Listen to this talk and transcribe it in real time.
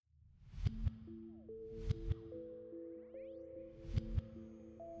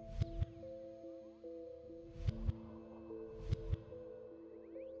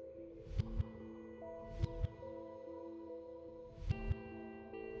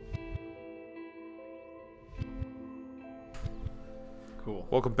Cool.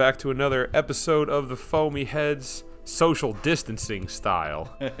 Welcome back to another episode of the Foamy Heads social distancing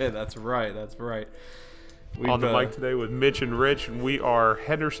style. That's right. On the mic today with Mitch and Rich, and we are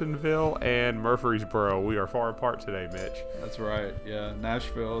Hendersonville and Murfreesboro. We are far apart today, Mitch. That's right. Yeah,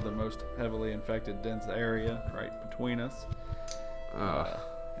 Nashville, the most heavily infected, dense area, right between us.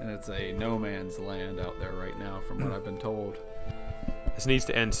 And it's a no man's land out there right now, from what I've been told. This needs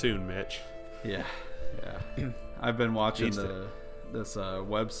to end soon, Mitch. Yeah. I've been watching this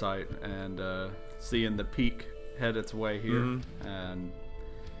website and seeing the peak head its way here, and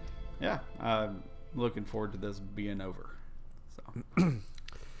yeah, I'm looking forward to this being over. So,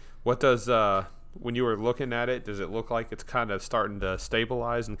 what does when you were looking at it, does it look like it's kind of starting to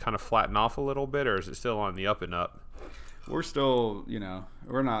stabilize and kind of flatten off a little bit, or is it still on the up and up? We're still,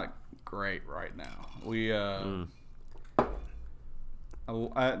 we're not great right now. We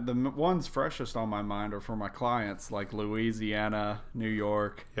the ones freshest on my mind are for my clients, like Louisiana, New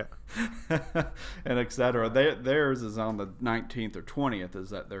York, and etc. Theirs is on the 19th or 20th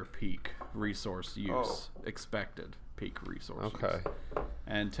is at their peak resource use, expected peak resource use.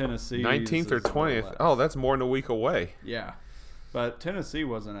 And Tennessee 19th or 20th. Oh, that's more than a week away. Yeah, but Tennessee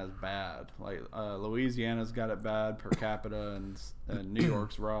wasn't as bad. Like Louisiana's got it bad per capita, and New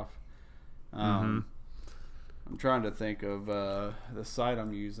York's rough. I'm trying to think of the site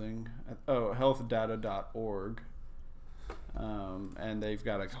I'm using. Healthdata.org. And they've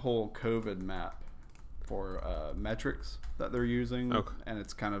got a whole COVID map for metrics that they're using. Okay. And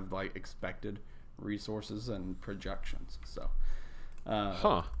it's kind of like expected resources and projections. So,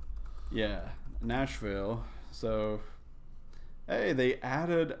 yeah, Nashville. So, hey, they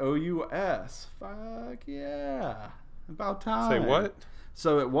added OUS. Fuck yeah. About time. Say what?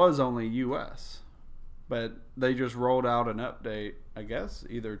 So it was only US. But they just rolled out an update, I guess,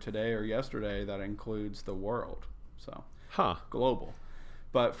 either today or yesterday that includes the world. So, global.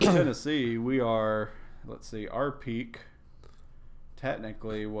 But for Tennessee, we are, our peak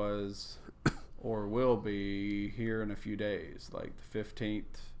technically was or will be here in a few days. Like the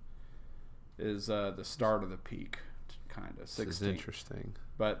 15th is the start of the peak, kind of. 16th. This is interesting.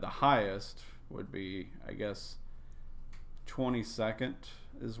 But the highest would be, I guess, 22nd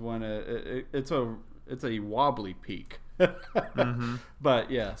is when it's a wobbly peak. But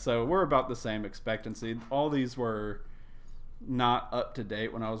yeah, so we're about the same expectancy. All these were not up to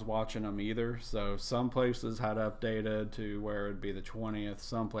date when I was watching them either. So some places had updated to where it'd be the 20th.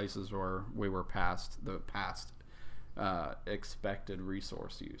 Some places where we were past expected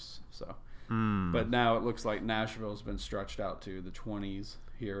resource use. So, but now it looks like Nashville's been stretched out to the 20s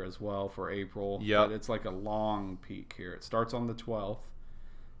here as well for April. Yeah, but it's like a long peak here. It starts on the 12th.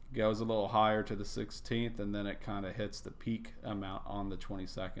 Goes a little higher to the 16th, and then it kind of hits the peak amount on the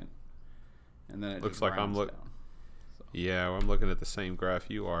 22nd, and then it looks just like I'm looking. So. Yeah, I'm looking at the same graph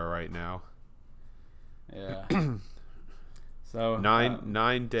you are right now. Yeah. So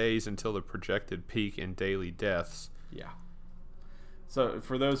 9 days until the projected peak in daily deaths. Yeah. So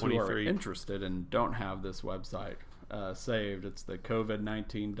for those who are interested and don't have this website saved, it's the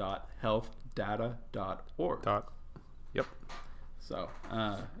Covid19.healthdata.org. Yep. So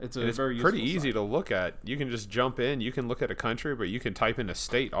it's pretty easy to look at. You can just jump in. You can look at a country, but you can type in a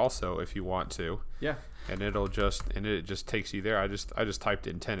state also if you want to. Yeah. And it just takes you there. I just typed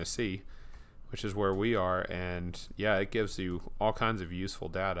in Tennessee, which is where we are, and yeah, it gives you all kinds of useful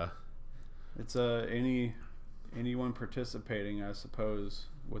data. It's anyone participating, I suppose,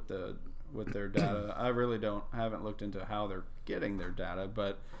 with their data. I really haven't looked into how they're getting their data,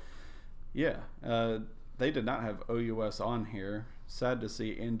 but yeah. They did not have OUS on here. Sad to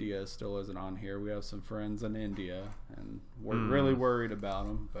see India still isn't on here. We have some friends in India, and we're really worried about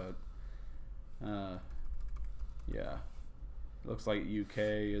them. But, yeah. Looks like UK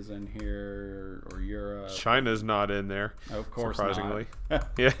is in here, or Europe. China's not in there. Of course surprisingly. Not.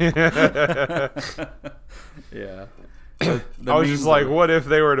 Yeah. Yeah. I was just like, what if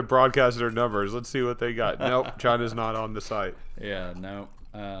they were to broadcast their numbers? Let's see what they got. Nope, China's not on the site. Yeah, no.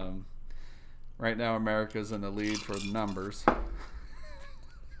 Right now, America's in the lead for the numbers.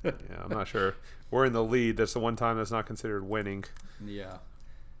 Yeah, I'm not sure. We're in the lead. That's the one time that's not considered winning. Yeah.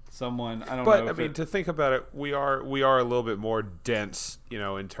 I don't know. But, I mean, to think about it, we are a little bit more dense,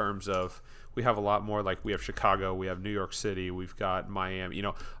 in terms of we have a lot more, like we have Chicago, we have New York City, we've got Miami,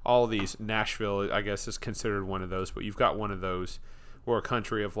 all of these. Nashville, I guess, is considered one of those, but you've got one of those. We're a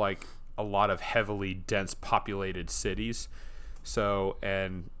country of, like, a lot of heavily dense populated cities. So,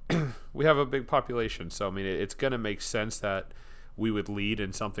 and we have a big population. So, I mean, it's going to make sense that we would lead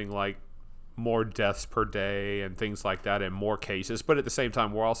in something like more deaths per day and things like that and more cases. But at the same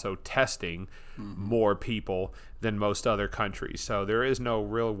time, we're also testing more people than most other countries. So there is no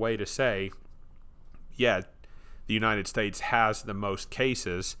real way to say, yeah, the United States has the most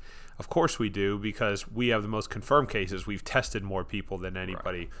cases. Of course we do, because we have the most confirmed cases. We've tested more people than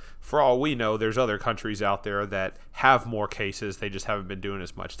anybody. Right. For all we know, there's other countries out there that have more cases. They just haven't been doing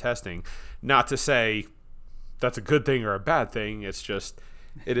as much testing. Not to say that's a good thing or a bad thing. It's just,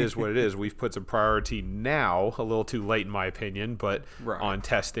 it is what it is. We've put some priority now, a little too late in my opinion, but on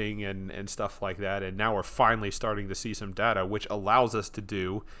testing and stuff like that. And now we're finally starting to see some data, which allows us to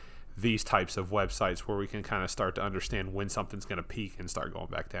do these types of websites where we can kind of start to understand when something's going to peak and start going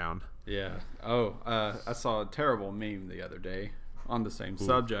back down. Yeah. Oh, I saw a terrible meme the other day on the same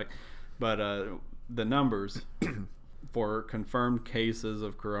subject, but the numbers for confirmed cases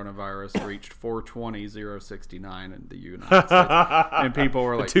of coronavirus reached 420,069 in the United States. And people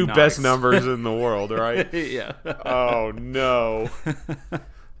were like, the two nice. Best numbers in the world, right? Yeah. Oh, no.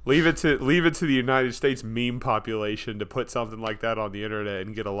 Leave it to the United States meme population to put something like that on the internet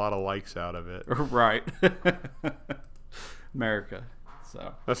and get a lot of likes out of it. Right. America.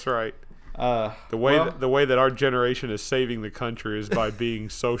 So that's right. The way that our generation is saving the country is by being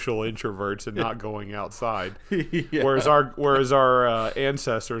social introverts and not going outside. Yeah. Whereas our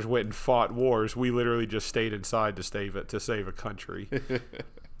ancestors went and fought wars, we literally just stayed inside to save a country.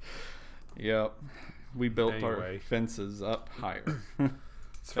 Yep. We built our fences up higher.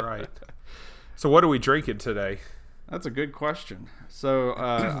 That's right. So what are we drinking today? That's a good question. So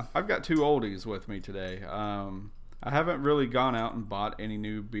I've got two oldies with me today. I haven't really gone out and bought any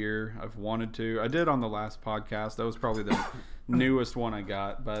new beer. I've wanted to. I did on the last podcast. That was probably the newest one I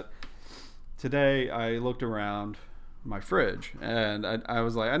got. But today I looked around my fridge and I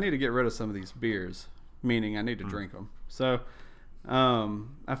was like, I need to get rid of some of these beers, meaning I need to drink them. So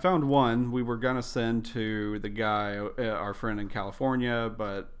I found one we were going to send to the guy, our friend in California,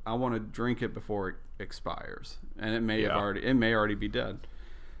 but I want to drink it before it expires. And it may already be dead.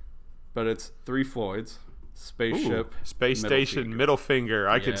 But it's Three Floyds. Spaceship. Space Station Middle Finger.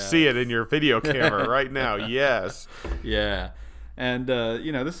 I can see it in your video camera right now. Yes. Yeah. And,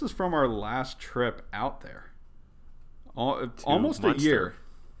 this is from our last trip out there. Almost a year.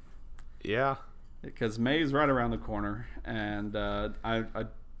 Yeah. Because May's right around the corner. And I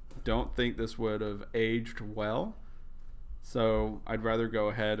don't think this would have aged well. So I'd rather go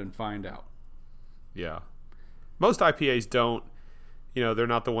ahead and find out. Yeah. Most IPAs don't. They're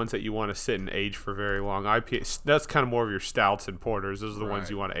not the ones that you want to sit and age for very long. IPAs, that's kind of more of your stouts and porters. Those are the ones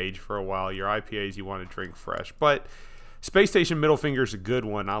you want to age for a while. Your IPAs you want to drink fresh. But Space Station Middle Finger is a good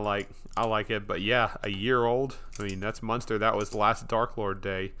one. I like it. But yeah, a year old. I mean, that's Munster. That was the last Dark Lord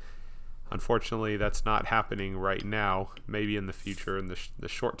day. Unfortunately, that's not happening right now. Maybe in the future, in the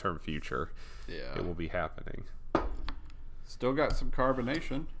short-term future, it will be happening. Still got some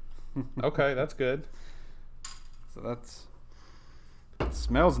carbonation. Okay, that's good. So it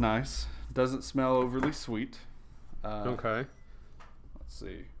smells nice. Doesn't smell overly sweet. Okay. Let's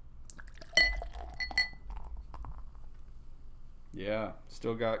see. Yeah,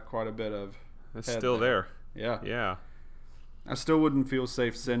 still got quite a bit of. It's still there. Yeah. Yeah. I still wouldn't feel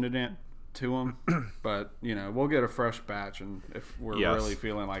safe sending it to them, but we'll get a fresh batch, and if we're really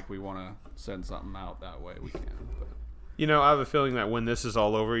feeling like we want to send something out that way, we can. But. I have a feeling that when this is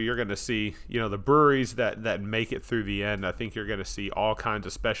all over, you're going to see, the breweries that make it through the end. I think you're going to see all kinds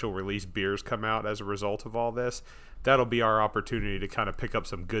of special release beers come out as a result of all this. That'll be our opportunity to kind of pick up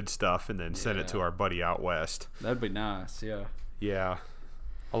some good stuff and then send it to our buddy out west. That'd be nice, yeah. Yeah.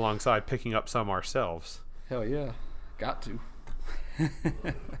 Alongside picking up some ourselves. Hell yeah. Got to.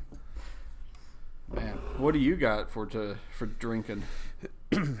 Man, what do you got for drinking?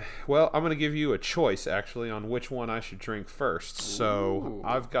 Well, I'm going to give you a choice, actually, on which one I should drink first. So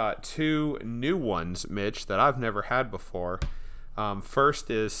I've got two new ones, Mitch, that I've never had before.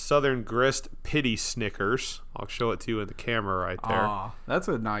 First is Southern Grist Pity Snickers. I'll show it to you in the camera right there. Aw, that's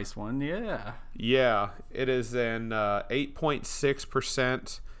a nice one, yeah. Yeah, it is an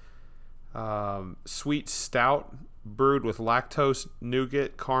 8.6% sweet stout brewed with lactose,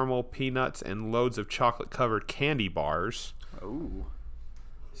 nougat, caramel, peanuts, and loads of chocolate-covered candy bars. Ooh.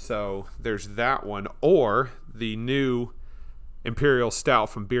 So there's that one. Or the new Imperial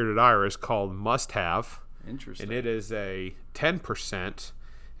Stout from Bearded Iris called Must Have. Interesting. And it is a 10%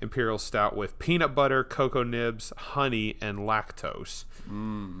 Imperial Stout with peanut butter, cocoa nibs, honey, and lactose.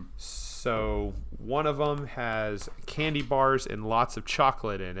 So one of them has candy bars and lots of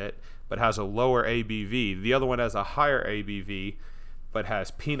chocolate in it, but has a lower ABV. The other one has a higher ABV, but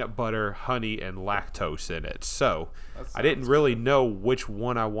has peanut butter, honey, and lactose in it. So I didn't really know which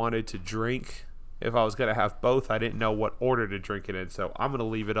one I wanted to drink. If I was going to have both, I didn't know what order to drink it in. So I'm going to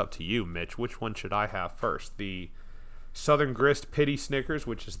leave it up to you, Mitch. Which one should I have first? The Southern Grist Pity Snickers,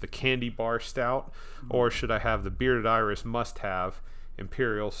 which is the candy bar stout, or should I have the Bearded Iris must-have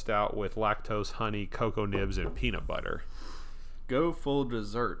Imperial Stout with lactose, honey, cocoa nibs, and peanut butter? Go full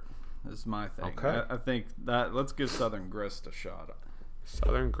dessert is my thing. Okay. I think that let's give Southern Grist a shot.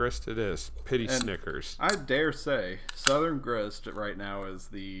 Southern Grist it is. Pity And Snickers. I dare say Southern Grist right now is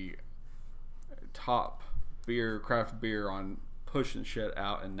the top craft beer on pushing shit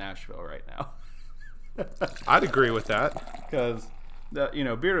out in Nashville right now. I'd agree with that. Because,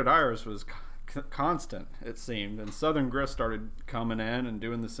 Bearded Iris was constant, it seemed. And Southern Grist started coming in and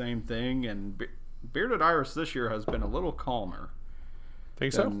doing the same thing. And Bearded Iris this year has been a little calmer.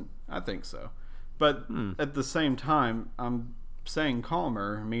 Think so? I think so. But at the same time, I'm saying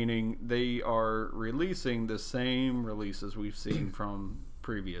calmer, meaning they are releasing the same releases we've seen from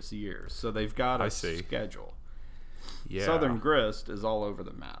previous years. So they've got a schedule. Yeah. Southern Grist is all over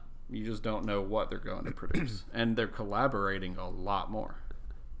the map. You just don't know what they're going to produce. And they're collaborating a lot more.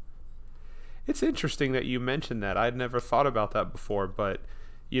 It's interesting that you mentioned that. I'd never thought about that before, but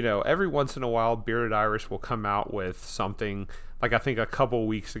every once in a while Bearded Iris will come out with something. Like I think a couple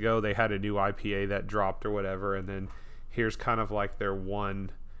weeks ago they had a new IPA that dropped or whatever, and then here's kind of like their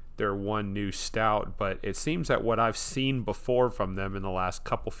one new stout. But it seems that what I've seen before from them in the last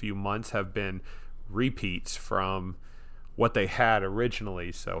few months have been repeats from what they had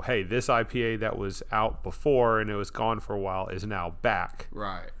originally. So hey, this IPA that was out before and it was gone for a while is now back.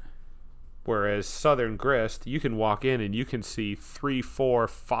 Right. Whereas Southern Grist, you can walk in and you can see 3, 4,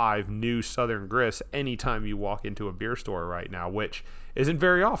 5 new Southern Grist anytime you walk into a beer store right now, which isn't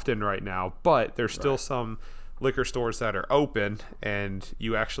very often right now, but there's still some liquor stores that are open and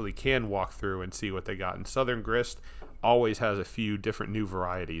you actually can walk through and see what they got. And Southern Grist always has a few different new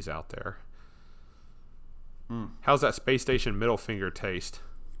varieties out there. How's that Space Station Middle Finger taste?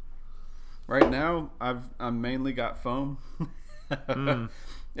 Right now, I've mainly got foam.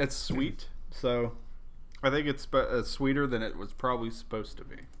 It's sweet, so I think it's sweeter than it was probably supposed to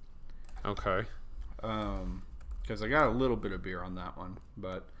be. Okay. Because I got a little bit of beer on that one,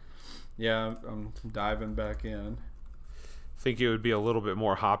 but yeah, I'm diving back in. Think it would be a little bit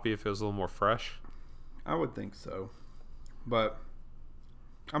more hoppy if it was a little more fresh? I would think so, but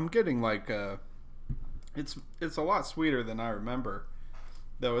I'm getting like it's a lot sweeter than I remember,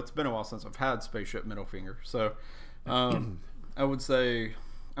 though it's been a while since I've had Spaceship Middle Finger. So I would say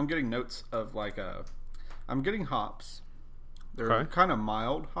I'm getting notes of I'm getting hops. They're kind of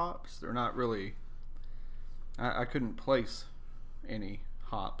mild hops. They're not really, I couldn't place any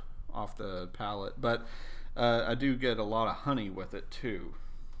hop off the palate, but I do get a lot of honey with it too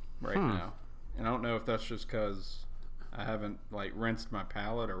right now. And I don't know if that's just because I haven't rinsed my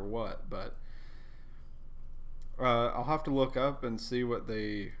palate or what, but I'll have to look up and see what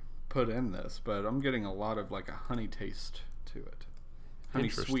they put in this, but I'm getting a lot of a honey taste to it. Honey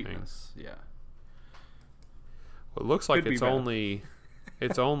sweetness, yeah. Well, it looks like it's only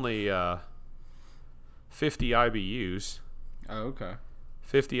 50 IBUs. Oh, okay.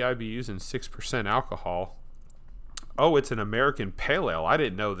 50 IBUs and 6% alcohol. Oh, it's an American Pale Ale. I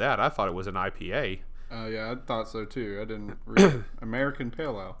didn't know that. I thought it was an IPA. Oh, yeah, I thought so too. I didn't read American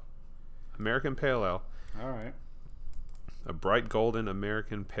Pale Ale. American Pale Ale. All right. A bright golden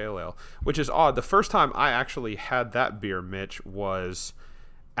American Pale Ale, which is odd. The first time I actually had that beer, Mitch, was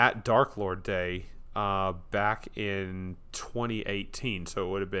at Dark Lord Day back in 2018. So it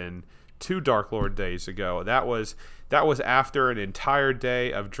would have been 2 Dark Lord days ago. That was after an entire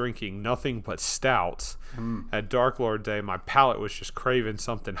day of drinking nothing but stouts. At Dark Lord Day, my palate was just craving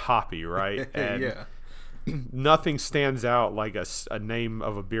something hoppy, right? And yeah. Nothing stands out like a name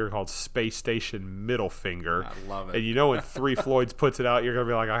of a beer called Space Station Middle Finger. I love it. And when Three Floyds puts it out, you're going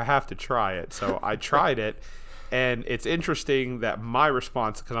to be like, I have to try it. So I tried it. And it's interesting that my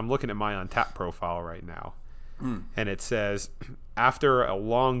response, because I'm looking at my Untappd profile right now, and it says, after a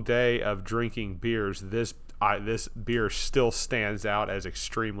long day of drinking beers, this beer still stands out as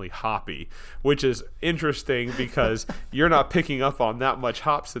extremely hoppy, which is interesting because you're not picking up on that much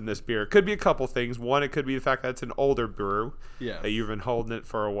hops in this beer. It could be a couple things. One, it could be the fact that it's an older brew, that you've been holding it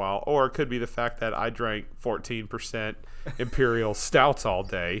for a while, or it could be the fact that I drank 14% Imperial Stouts all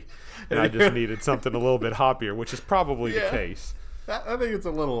day, and I just needed something a little bit hoppier, which is probably the case. I think it's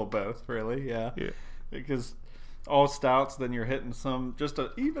a little of both, really, yeah. Because all stouts, then you're hitting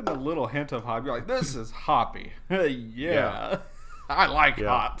even a little hint of hop. You're like, this is hoppy. Yeah. I like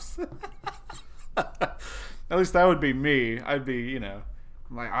hops. At least that would be me. I'd be, I'm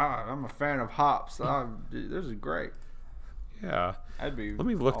like, I'm a fan of hops. This is great. Yeah. I'd be. Let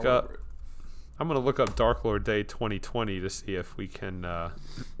me look up. I'm going to look up Dark Lord Day 2020 to see if we can. Now,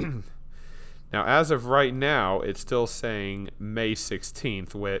 as of right now, it's still saying May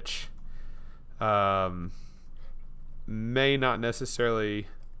 16th, which may not necessarily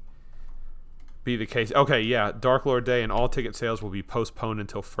be the case. Okay, yeah. Dark Lord Day and all ticket sales will be postponed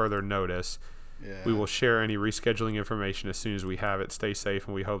until further notice. Yeah. We will share any rescheduling information as soon as we have it. Stay safe,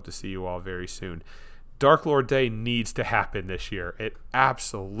 and we hope to see you all very soon. Dark Lord Day needs to happen this year. It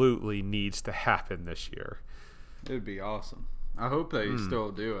absolutely needs to happen this year. It would be awesome. I hope they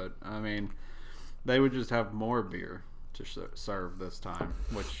still do it. I mean, they would just have more beer to serve this time,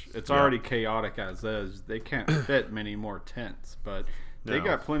 which it's already chaotic as is. They can't fit many more tents, but they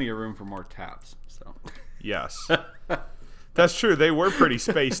got plenty of room for more taps. So yes. That's true. They were pretty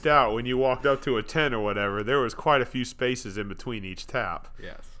spaced out when you walked up to a tent or whatever. There was quite a few spaces in between each tap.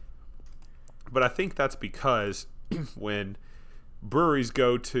 Yes. But I think that's because when breweries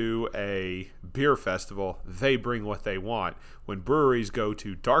go to a beer festival, they bring what they want. When breweries go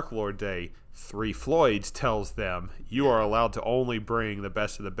to Dark Lord Day, Three Floyds tells them you are allowed to only bring the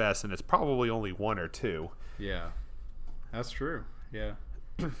best of the best, and it's probably only one or two. Yeah, that's true. Yeah.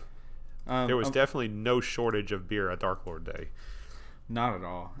 There was definitely no shortage of beer at Dark Lord Day. Not at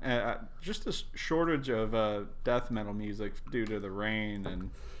all. Just a shortage of death metal music due to the rain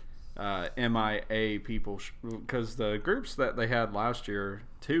and MIA people, because the groups that they had last year,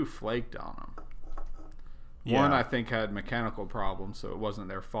 2 flaked on them. Yeah. One, I think, had mechanical problems, so it wasn't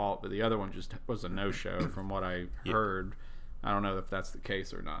their fault, but the other one just was a no-show from what I heard. I don't know if that's the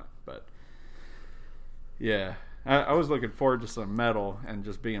case or not, but yeah. I was looking forward to some metal and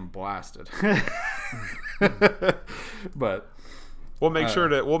just being blasted. But we'll make sure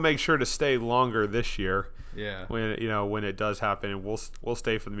to stay longer this year. Yeah. When it does happen, and we'll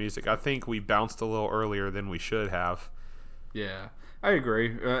stay for the music. I think we bounced a little earlier than we should have. Yeah, I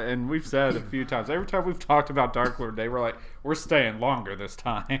agree. And we've said a few times, every time we've talked about Dark Lord Day, we're staying longer this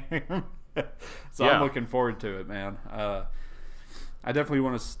time. So I'm looking forward to it, man. I definitely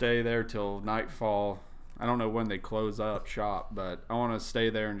want to stay there till nightfall. I don't know when they close up shop, but I want to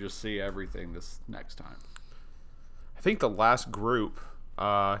stay there and just see everything this next time. I think the last group,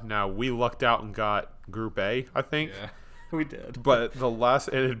 now we lucked out and got Group A, I think. Yeah, we did. But the last,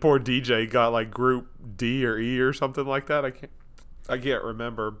 and poor DJ got like Group D or E or something like that. I can't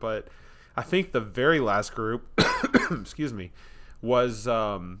remember, but I think the very last group, excuse me, was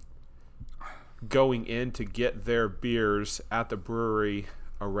going in to get their beers at the brewery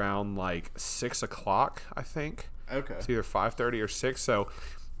around like 6 o'clock, I think. Okay. It's either 5:30 or 6, so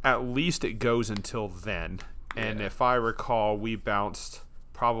at least it goes until then. And if I recall, we bounced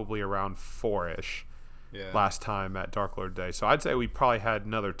probably around 4-ish last time at Dark Lord Day. So I'd say we probably had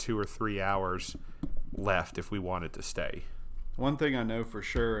another 2 or 3 hours left if we wanted to stay. One thing I know for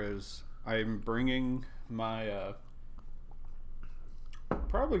sure is I'm bringing my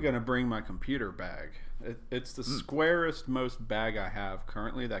probably going to bring my computer bag. It's the squarest, most bag I have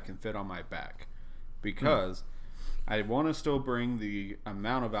currently that can fit on my back, because I want to still bring the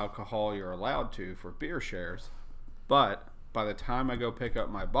amount of alcohol you're allowed to for beer shares, but by the time I go pick up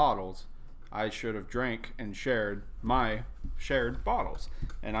my bottles, I should have drank and shared my shared bottles,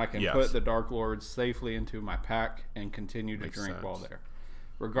 and I can put the Dark Lords safely into my pack and continue to drink while there,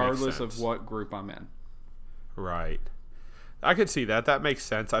 regardless of what group I'm in. Right. I could see that. That makes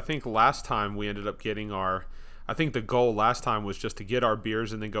sense. I think last time we ended up getting I think the goal last time was just to get our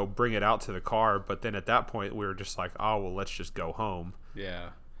beers and then go bring it out to the car. But then at that point, we were just like, oh, well, let's just go home. Yeah.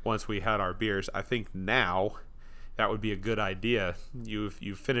 Once we had our beers. I think now that would be a good idea. You've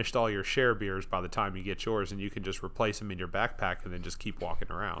finished all your share beers by the time you get yours, and you can just replace them in your backpack and then just keep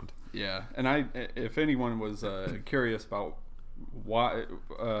walking around. Yeah. And if anyone was curious about why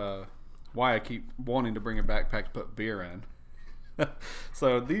I keep wanting to bring a backpack to put beer in,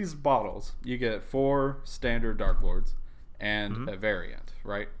 so these bottles, you get 4 standard Dark Lords and a variant,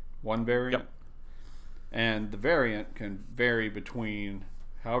 right? One variant. Yep. And the variant can vary between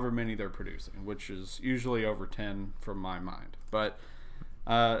however many they're producing, which is usually over 10 from my mind. But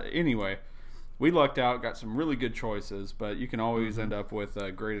anyway, we lucked out, got some really good choices, but you can always end up with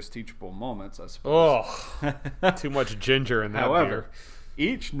greatest teachable moments, I suppose. Oh, too much ginger in that However,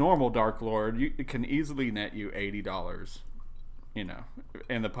 beer. Each normal Dark Lord it can easily net you $80.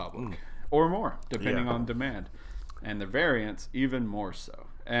 In the public, or more, depending on demand, and the variants even more so.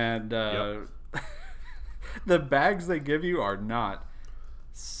 And the bags they give you are not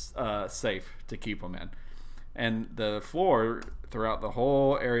safe to keep them in. And the floor throughout the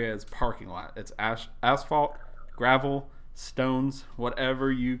whole area is parking lot. It's asphalt, gravel, stones,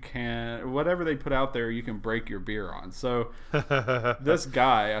 whatever they put out there, you can break your beer on. So this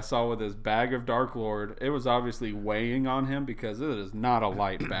guy I saw with his bag of Dark Lord, it was obviously weighing on him because it is not a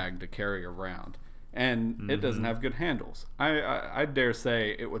light bag to carry around. And it doesn't have good handles. I dare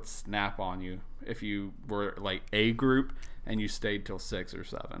say it would snap on you if you were like A group and you stayed till 6 or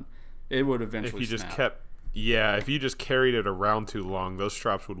 7. It would eventually snap. If you just carried it around too long, those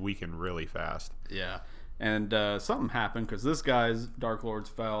straps would weaken really fast. Yeah. And something happened because this guy's Dark Lords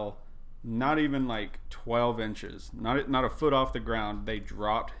fell not even like 12 inches, not a foot off the ground. They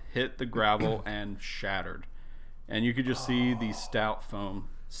dropped, hit the gravel, and shattered. And you could just see the stout foam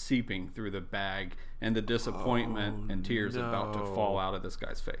seeping through the bag and the disappointment and tears about to fall out of this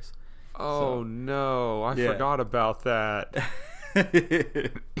guy's face. Oh, no. I forgot about that.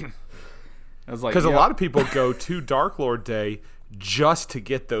 Because a lot of people go to Dark Lord Day just to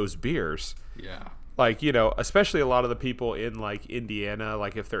get those beers. Yeah. Like, especially a lot of the people in like Indiana,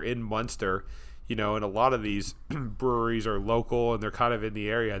 like if they're in Munster, and a lot of these breweries are local and they're kind of in the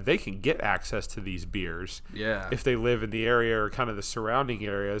area, they can get access to these beers. Yeah. If they live in the area or kind of the surrounding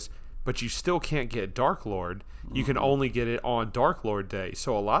areas, but you still can't get Dark Lord. You can only get it on Dark Lord Day.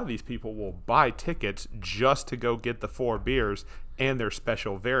 So a lot of these people will buy tickets just to go get the 4 beers and their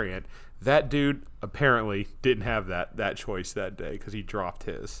special variant. That dude apparently didn't have that choice that day because he dropped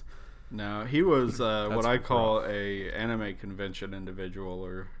his. No, he was what I call a anime convention individual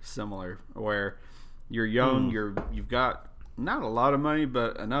or similar, where you're young, you've got not a lot of money,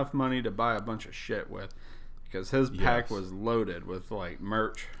 but enough money to buy a bunch of shit with, because his pack was loaded with like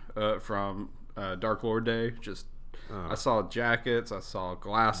merch from Dark Lord Day. Just I saw jackets, I saw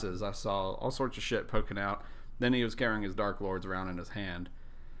glasses, I saw all sorts of shit poking out. Then he was carrying his Dark Lords around in his hand.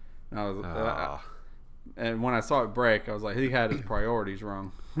 And I was, and when I saw it break, I was like, he had his priorities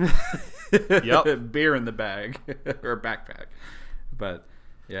wrong. Yep. Beer in the bag or backpack. But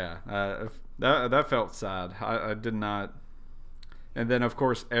yeah, that felt sad. I did not. And then of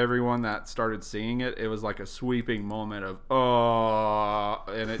course everyone that started seeing it, it was like a sweeping moment of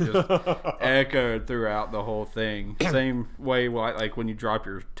and it just echoed throughout the whole thing. Same way like when you drop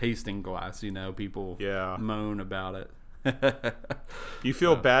your tasting glass, people moan about it. You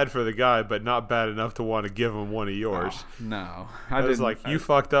feel bad for the guy, but not bad enough to want to give him one of yours. Oh, no, I was like, you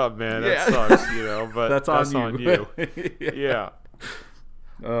fucked up, man. That sucks, but that's on you. Yeah.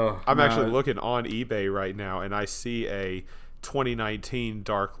 I'm actually looking on eBay right now, and I see a 2019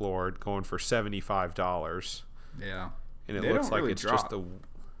 Dark Lord going for $75. Yeah, and it looks like it's just a.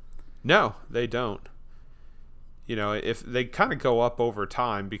 No, they don't. If they kind of go up over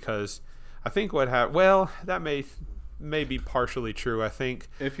time, because I think that may be partially true. I think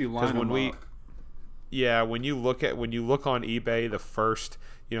if you line them up. When you look on eBay the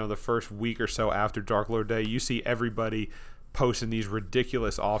first week or so after Dark Lord Day, you see everybody posting these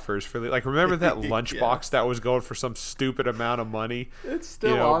ridiculous offers for like, remember that lunchbox that was going for some stupid amount of money? It's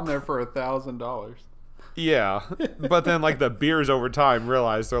still on there for $1,000. Yeah, but then like the beers over time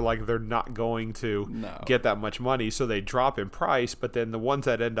realize they're not going to get that much money, so they drop in price. But then the ones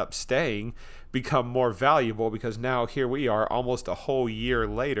that end up staying become more valuable, because now here we are almost a whole year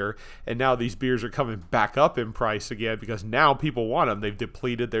later, and now these beers are coming back up in price again because now people want them. They've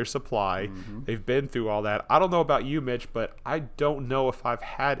depleted their supply. They've been through all that. I don't know about you, Mitch, but I don't know if I've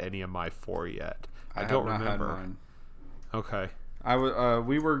had any of my 4 yet. I don't remember. Had mine. Okay.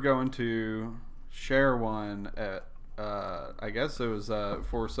 We were going to share one at I guess it was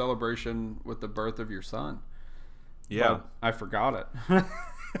for celebration with the birth of your son. Yeah, but I forgot it.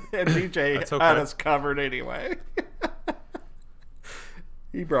 And DJ had us covered anyway.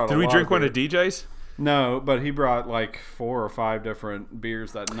 He brought. Did we drink one of DJ's? No, but he brought like 4 or 5 different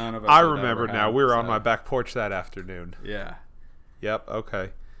beers that none of us. I remember now. We were on my back porch that afternoon. Yeah. Yep. Okay.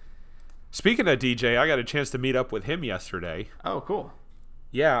 Speaking of DJ, I got a chance to meet up with him yesterday. Oh, cool.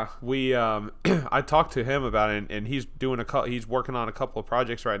 Yeah, we I talked to him about it, and he's he's working on a couple of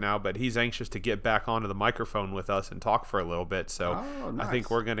projects right now, but he's anxious to get back onto the microphone with us and talk for a little bit. So nice. I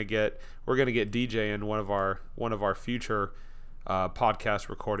think we're gonna get DJ in one of our future podcast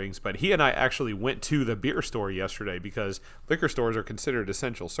recordings. But he and I actually went to the beer store yesterday because liquor stores are considered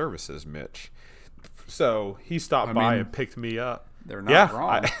essential services, Mitch. So he stopped by and picked me up. They're not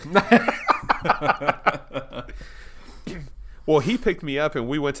wrong. Well, he picked me up and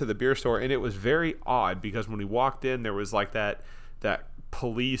we went to the beer store, and it was very odd because when we walked in, there was like that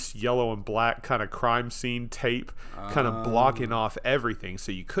police yellow and black kind of crime scene tape kind of blocking off everything,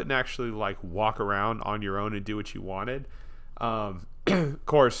 so you couldn't actually like walk around on your own and do what you wanted. Of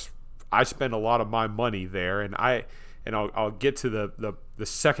course, I spend a lot of my money there, and I'll get to the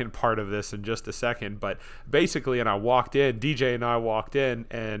second part of this in just a second. But basically, and I walked in, DJ and I walked in,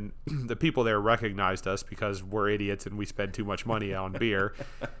 and the people there recognized us because we're idiots and we spend too much money on beer.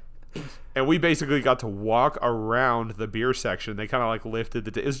 And we basically got to walk around the beer section. They kind of like lifted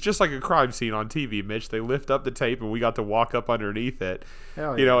the tape. It was just like a crime scene on TV, Mitch. They lift up the tape and we got to walk up underneath it.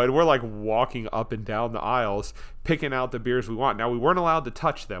 Hell yeah. You know, and we're like walking up and down the aisles, picking out the beers we want. Now, we weren't allowed to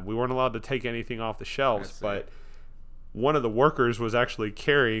touch them. We weren't allowed to take anything off the shelves, but one of the workers was actually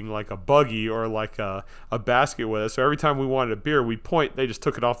carrying like a buggy or like a basket with us. So every time we wanted a beer, we'd point, they just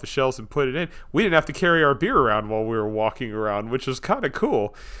took it off the shelves and put it in. We didn't have to carry our beer around while we were walking around, which was kind of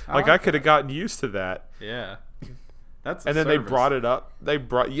cool. Like I could have gotten used to that. Yeah. That's and then service. They brought it up.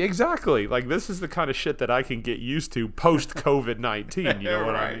 Exactly. Like this is the kind of shit that I can get used to post COVID-19. You know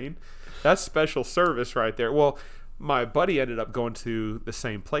what I mean? That's special service right there. Well, my buddy ended up going to the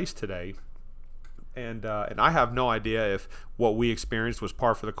same place today. And I have no idea if what we experienced was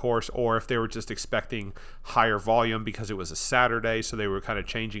par for the course or if they were just expecting higher volume because it was a Saturday, so they were kind of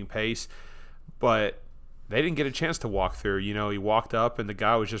changing pace. But they didn't get a chance to walk through. You know, he walked up and the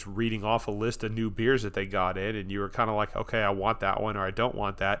guy was just reading off a list of new beers that they got in, and you were kind of like, okay, I want that one or I don't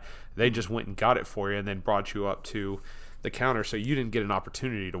want that. They just went and got it for you and then brought you up to the counter, so you didn't get an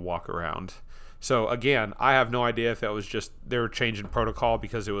opportunity to walk around. So, again, I have no idea if that was just they were changing protocol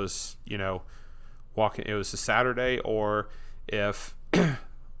because it was, you know, it was a Saturday, or if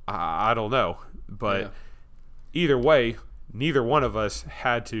I don't know, but either way, neither one of us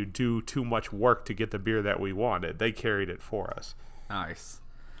had to do too much work to get the beer that we wanted. They carried it for us. Nice.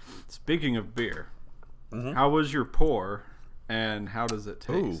 Speaking of beer, how was your pour and how does it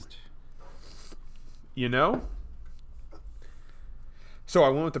taste? You know, so I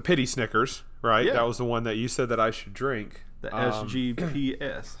went with the Pity Snickers, right? Yeah. That was the one that you said that I should drink. The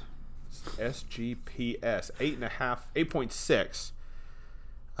SGPS. SGPS 8.6.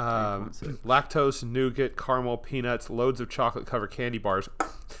 Lactose, nougat, caramel, peanuts, loads of chocolate covered candy bars.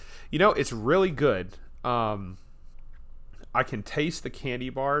 You know, it's really good. I can taste the candy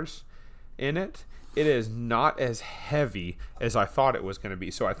bars in it. It is not as heavy as I thought it was going to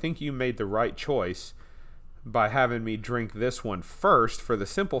be. So I think you made the right choice by having me drink this one first, for the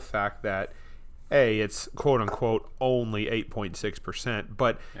simple fact that it's quote-unquote only 8.6%,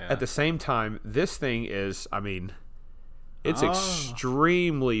 but at the same time, this thing is, I mean, it's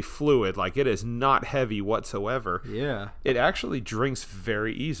extremely fluid. Like, it is not heavy whatsoever. Yeah. It actually drinks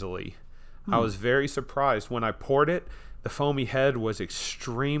very easily. I was very surprised. When I poured it, the Foamy Head was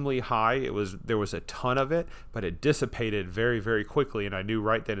extremely high. There was a ton of it, but it dissipated very, very quickly, and I knew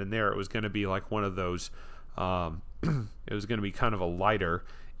right then and there it was going to be like one of those, it was going to be kind of a lighter,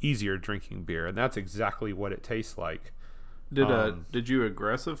 easier drinking beer, and that's exactly what it tastes like. Did you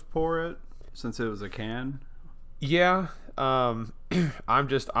aggressive pour it since it was a can? Yeah. I'm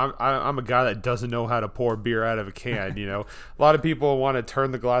a guy that doesn't know how to pour beer out of a can. You know, a lot of people want to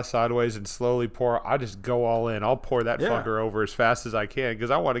turn the glass sideways and slowly pour. I just go all in. I'll pour that fucker over as fast as I can because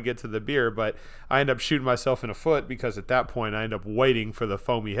I want to get to the beer, but I end up shooting myself in the foot because at that point I end up waiting for the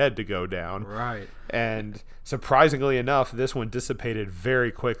Foamy Head to go down. Right. And surprisingly enough, this one dissipated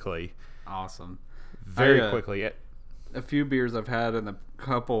very quickly. Awesome. Very quickly. A few beers I've had in a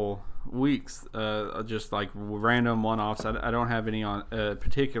couple weeks, just like random one-offs. I don't have any on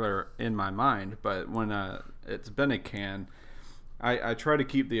particular in my mind, but when it's been a can, I try to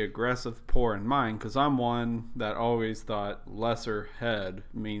keep the aggressive pour in mind because I'm one that always thought lesser head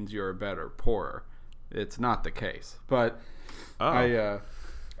means you're a better pourer. It's not the case, but I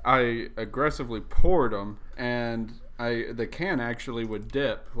aggressively poured them, and the can actually would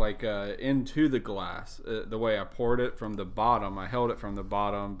dip like into the glass. The way I poured it from the bottom, I held it from the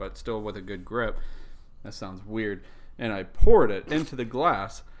bottom, but still with a good grip. That sounds weird. And I poured it into the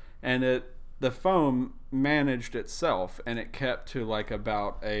glass, and the foam managed itself, and it kept to like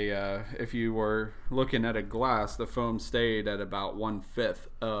about if you were looking at a glass, the foam stayed at about 1/5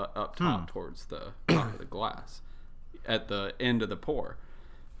 up top towards the top of the glass at the end of the pour.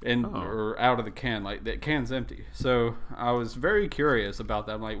 Or out of the can, like the can's empty. So I was very curious about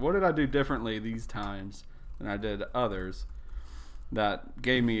that. I'm like, what did I do differently these times than I did others that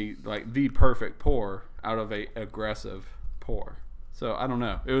gave me like the perfect pour out of a aggressive pour? So I don't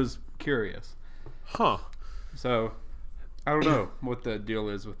know. It was curious. So I don't know what the deal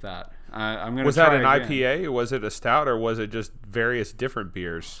is with that. I'm gonna. Was that an again. IPA? Was it a stout, or was it just various different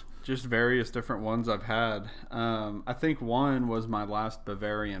beers? Just various different ones I've had. I think one was my last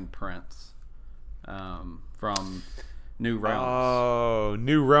Bavarian Prince from New Realms. Oh,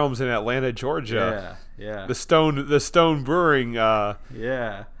 New Realms in Atlanta, Georgia. Yeah. The Stone Brewing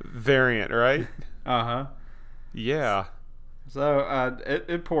variant, right? Uh-huh. Yeah. So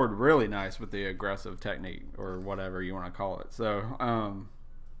it poured really nice with the aggressive technique or whatever you want to call it. So I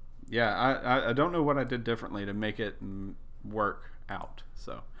don't know what I did differently to make it work out.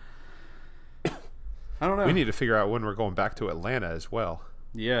 So I don't know. We need to figure out when we're going back to Atlanta as well.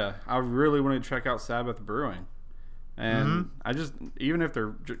 Yeah, I really want to check out Sabbath Brewing. And I just, even if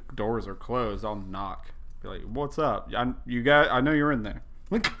their doors are closed, I'll knock. Be like, "What's up? I know you're in there."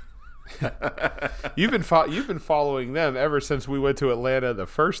 You've been following them ever since we went to Atlanta the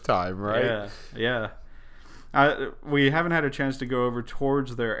first time, right? Yeah. We haven't had a chance to go over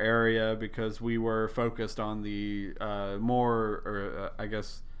towards their area because we were focused on the I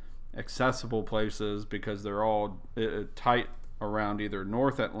guess, accessible places because they're all tight around either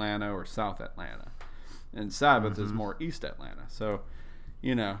North Atlanta or South Atlanta. And Sabbath is more East Atlanta. So,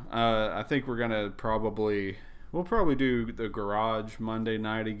 I think we're going to we'll probably do the Garage Monday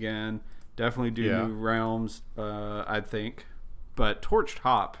night again. Definitely do New Realms, I think. But Torched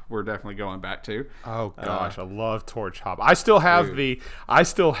Hop, we're definitely going back to. Oh gosh, I love Torched Hop. I still have the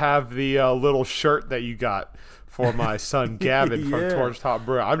little shirt that you got for my son Gavin from Torched Hop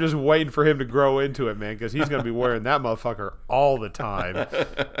Brew. I'm just waiting for him to grow into it, man, because he's going to be wearing that motherfucker all the time.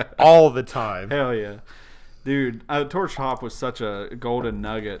 All the time. Hell yeah. Dude, Torched Hop was such a golden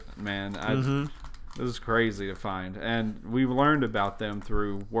nugget, man. It was crazy to find. And we've learned about them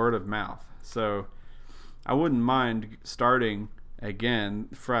through word of mouth. So I wouldn't mind starting again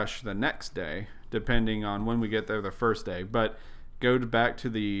fresh the next day, depending on when we get there the first day. But go back to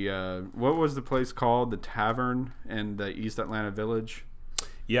the, what was the place called? The Tavern in the East Atlanta Village?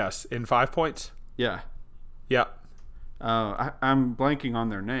 Yes, in 5 Points? Yeah. Yeah. I'm blanking on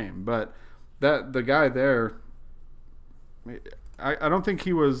their name, but the guy there, I don't think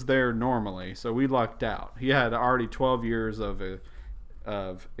he was there normally, so we lucked out. He had already 12 years of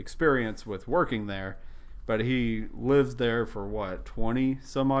experience with working there, but he lived there for 20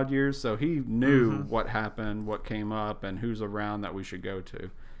 some odd years, so he knew what happened, what came up, and who's around that we should go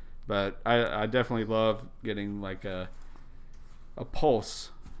to. But I definitely love getting like a pulse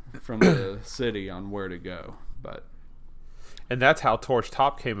from the city on where to go. And that's how Torched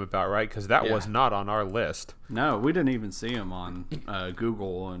Hop came about, right? Because that was not on our list. No, we didn't even see him on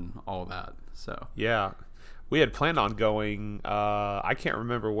Google and all that. So yeah, we had planned on going. I can't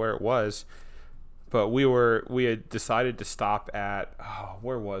remember where it was, but we had decided to stop at. Oh,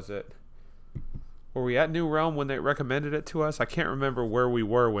 where was it? Were we at New Realm when they recommended it to us? I can't remember where we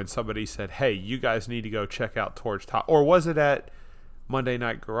were when somebody said, "Hey, you guys need to go check out Torched Hop," or was it at Monday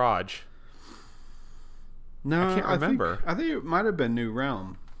Night Garage? No, I can't remember. I think it might have been New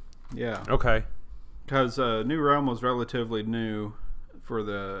Realm. Yeah. Okay. Because New Realm was relatively new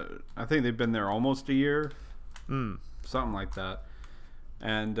I think they've been there almost a year. Something like that.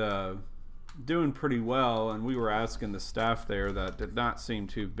 And doing pretty well. And we were asking the staff there that did not seem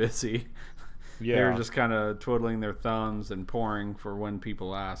too busy. Yeah. They were just kind of twiddling their thumbs and pouring for when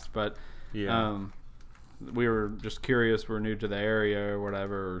people asked. But we were just curious. We're new to the area or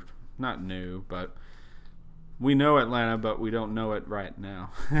whatever. Not new, but we know Atlanta, but we don't know it right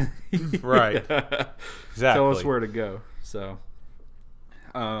now. Right. Exactly. Tell us where to go. So,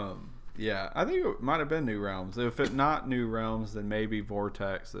 I think it might have been New Realms. If it not New Realms, then maybe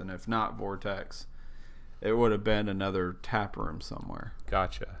Vortex. And if not Vortex, it would have been another tap room somewhere.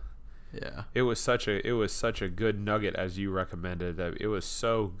 Gotcha. Yeah. It was such a good nugget as you recommended. That it was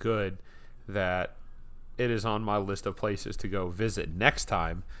so good that it is on my list of places to go visit next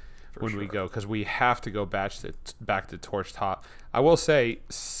time. When we go, because we have to go back to Torched Hop. I will say,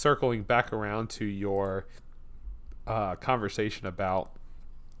 circling back around to your conversation about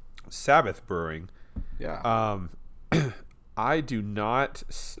Sabbath Brewing, I do not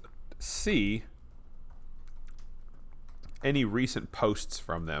see any recent posts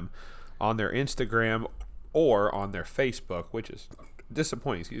from them on their Instagram or on their Facebook, which is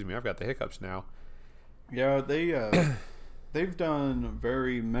disappointing. Excuse me, I've got the hiccups now. Yeah, they've done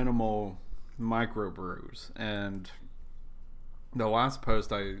very minimal microbrews, and the last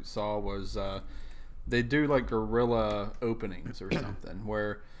post I saw was they do like guerrilla openings or something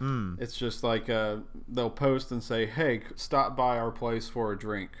where it's just like they'll post and say, "Hey, stop by our place for a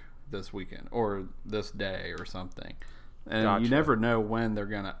drink this weekend or this day or something," and you never know when they're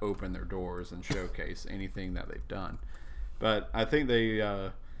gonna open their doors and showcase anything that they've done. But I think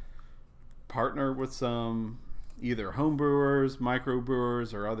they partner with some either home brewers,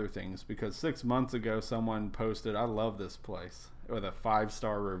 microbrewers, or other things, because 6 months ago someone posted, "I love this place," with a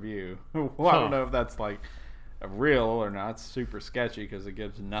 5-star review. Well, I don't know if that's like real or not. It's super sketchy because it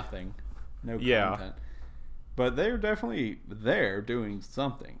gives nothing, no content. But they're definitely there doing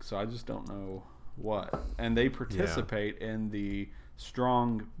something, so I just don't know what. And they participate in the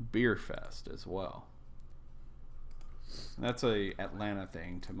Strong Beer Fest as well. That's a Atlanta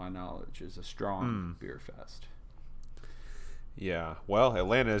thing, to my knowledge, is a Strong Beer Fest. Yeah, well,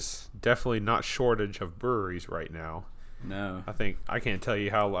 Atlanta's definitely not shortage of breweries right now. No. I can't tell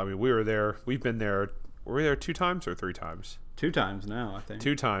you how, we were there, we've been there, were we there 2 times or 3 times? 2 times now, I think.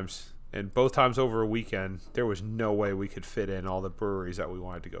 2 times. And both times over a weekend, there was no way we could fit in all the breweries that we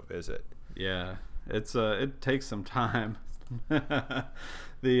wanted to go visit. Yeah, it takes some time.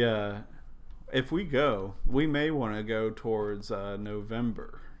 If we go, we may want to go towards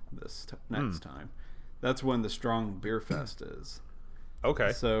November next time. That's when the Strong Beer Fest is.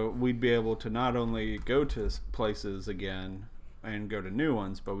 Okay. So we'd be able to not only go to places again and go to new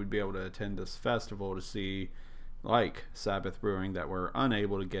ones, but we'd be able to attend this festival to see, like, Sabbath Brewing that we're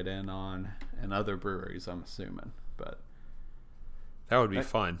unable to get in on, and other breweries, I'm assuming. But that would be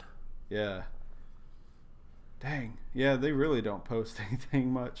fun. Yeah. Dang. Yeah, they really don't post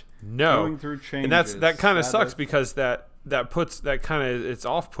anything much. No. Going through changes. And that kind of sucks, because that puts that kind of, it's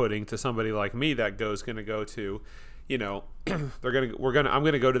off-putting to somebody like me that going to go to, I'm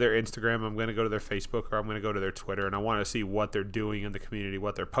going to go to their Instagram, I'm going to go to their Facebook, or I'm going to go to their Twitter, and I want to see what they're doing in the community,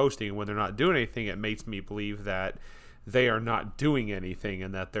 what they're posting. And when they're not doing anything, it makes me believe that they are not doing anything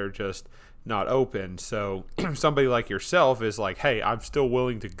and that they're just not open. So somebody like yourself is like, hey, I'm still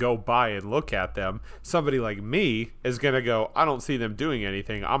willing to go by and look at them. Somebody like me is going to go, I don't see them doing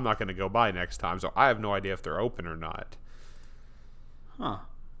anything, I'm not going to go by next time. So I have no idea if they're open or not. Huh.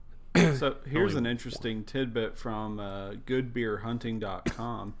 So here's an interesting tidbit from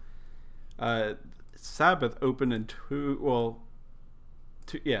goodbeerhunting.com. Sabbath opened in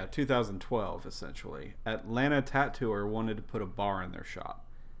 2012, essentially. Atlanta Tattooer wanted to put a bar in their shop.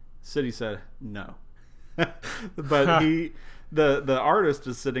 City said no. But the artist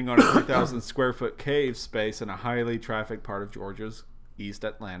is sitting on a 3,000 square foot cave space in a highly trafficked part of Georgia's East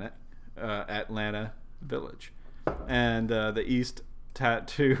Atlanta Village. And the East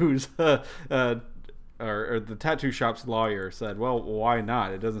Tattoos or the tattoo shop's lawyer said, well, why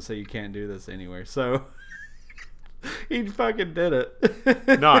not? It doesn't say you can't do this anywhere. So he fucking did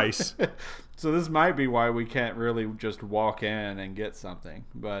it. Nice. So this might be why we can't really just walk in and get something,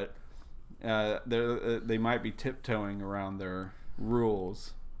 but they might be tiptoeing around their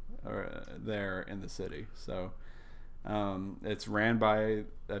rules there in the city. So it's ran by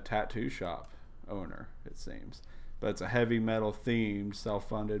a tattoo shop owner, it seems. But it's a heavy metal themed,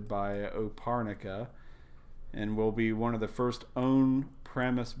 self-funded by Oparnica, and will be one of the first own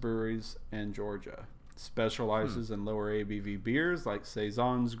premise breweries in Georgia. Specializes in lower ABV beers like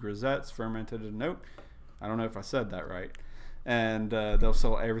saisons, grisettes, fermented and oak. I don't know if I said that right. And they'll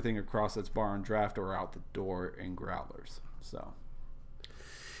sell everything across its bar and draft or out the door in growlers. So,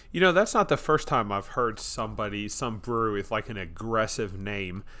 that's not the first time I've heard some brewery with like an aggressive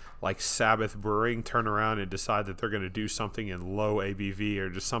name like Sabbath Brewing turn around and decide that they're going to do something in low ABV or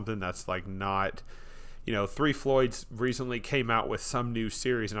just something that's like not, Three Floyds recently came out with some new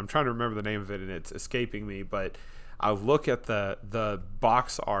series, and I'm trying to remember the name of it and it's escaping me, but I look at the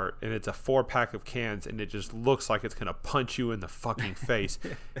box art and it's a 4-pack of cans and it just looks like it's going to punch you in the fucking face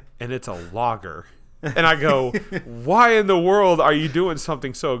and it's a lager. And I go, why in the world are you doing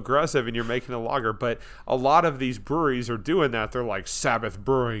something so aggressive and you're making a lager? But a lot of these breweries are doing that. They're like Sabbath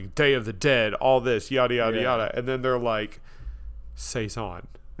Brewing, Day of the Dead, all this, yada, yada, yada. And then they're like, Saison,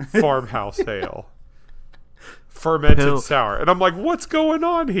 Farmhouse Ale, Fermented Sour. And I'm like, what's going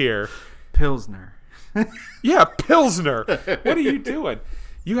on here? Pilsner. Yeah, Pilsner. What are you doing?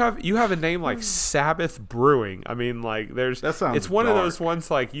 You have a name like Sabbath Brewing. I mean, like, it's one of those ones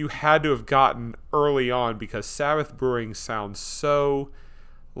like you had to have gotten early on, because Sabbath Brewing sounds so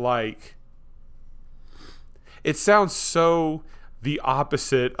like, it sounds so the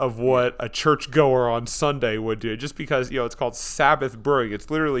opposite of what a churchgoer on Sunday would do, just because, it's called Sabbath Brewing.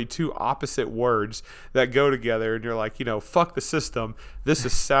 It's literally 2 opposite words that go together, and you're like, fuck the system. This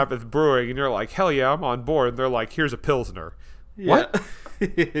is Sabbath Brewing. And you're like, hell yeah, I'm on board. And they're like, here's a Pilsner. Yeah. What?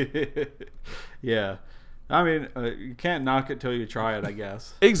 Yeah. I mean, you can't knock it till you try it, I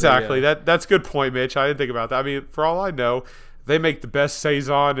guess. Exactly. So, yeah. That's a good point, Mitch. I didn't think about that. I mean, for all I know, they make the best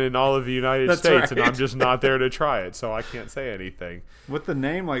Saison in all of the United States, right. And I'm just not there to try it, so I can't say anything. With the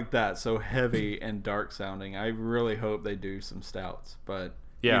name like that, so heavy and dark sounding, I really hope they do some stouts. But,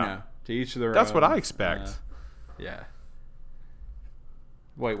 to each their own. That's what I expect. Yeah.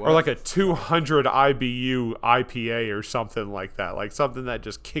 Wait, what? Or like a 200 IBU IPA or something like that. Like something that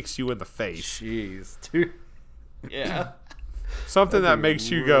just kicks you in the face. Jeez. Yeah. Something that makes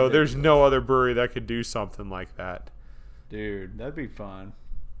you go, there's no other brewery that could do something like that. Dude, that'd be fun.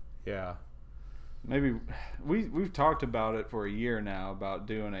 Yeah. Maybe we've talked about it for a year now about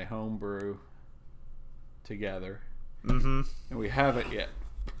doing a home brew together. Mm-hmm. And we haven't yet.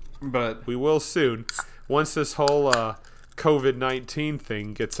 But we will soon. Once this whole COVID-19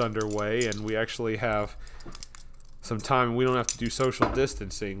 thing gets underway and we actually have some time and we don't have to do social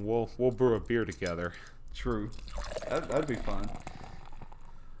distancing, we'll brew a beer together. True. That'd be fun.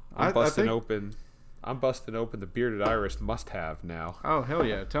 I'm busting open the Bearded Iris must-have now. Oh, hell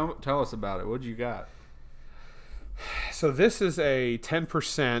yeah. Tell us about it. What you got? So this is a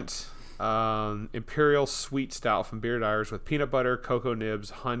 10% Imperial Sweet Stout from Bearded Iris with peanut butter, cocoa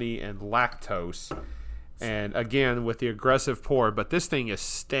nibs, honey, and lactose. And again, with the aggressive pour, but this thing is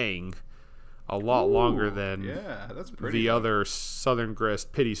staying a lot longer than that's pretty the other Southern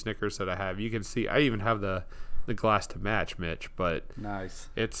Grist Pity Snickers that I have. You can see I even have the glass to match, Mitch, but nice.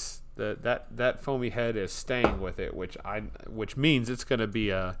 It's that Foamy Head is staying with it, which means it's going to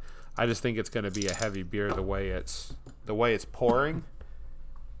be I just think it's going to be a heavy beer the way it's pouring.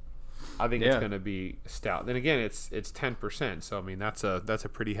 I think it's going to be stout. Then again, it's 10%, so I mean that's a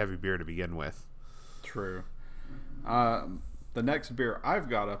pretty heavy beer to begin with. True. The next beer I've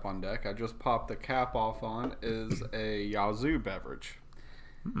got up on deck, I just popped the cap off on, is a Yazoo beverage.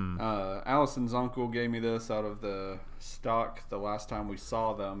 Allison's uncle gave me this out of the stock the last time we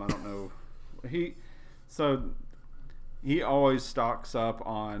saw them. I don't know. He always stocks up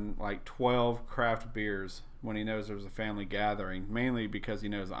on like 12 craft beers when he knows there's a family gathering, mainly because he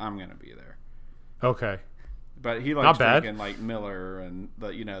knows I'm going to be there. Okay. But he likes drinking like Miller and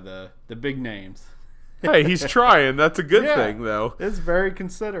the big names. Hey, he's trying. That's a good thing, though. It's very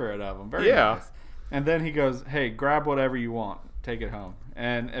considerate of him. Very nice. And then he goes, "Hey, grab whatever you want. Take it home."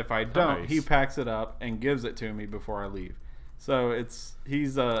 And if I don't, he packs it up and gives it to me before I leave. So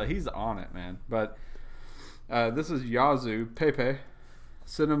he's on it, man. But this is Yazoo Pepe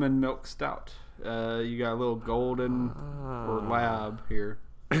Cinnamon Milk Stout. You got a little golden or lab here.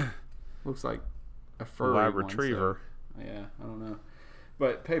 Looks like a furry lab one, retriever. So, yeah, I don't know.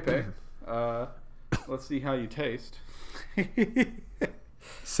 But Pepe, let's see how you taste.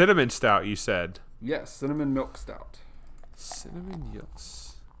 Cinnamon stout, you said? Yes, cinnamon milk stout. Cinnamon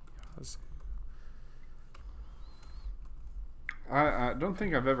Yazoo. I don't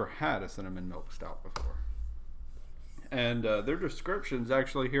think I've ever had a cinnamon milk stout before. And their description's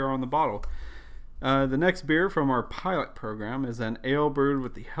actually here on the bottle. The next beer from our pilot program is an ale brewed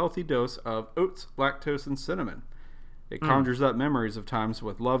with the healthy dose of oats, lactose, and cinnamon. It conjures up memories of times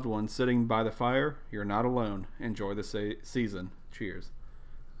with loved ones sitting by the fire. You're not alone. Enjoy the season. Cheers.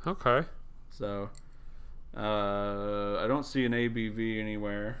 Okay. So, I don't see an ABV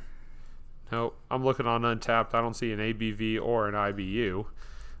anywhere. No, I'm looking on Untapped. I don't see an ABV or an IBU.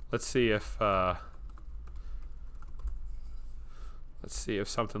 Let's see if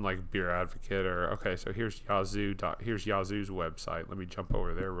something like Beer Advocate or so here's Yazoo. Here's Yazoo's website. Let me jump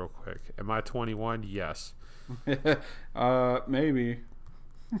over there real quick. Am I 21? Yes. Maybe.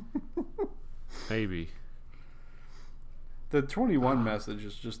 Maybe. The 21 message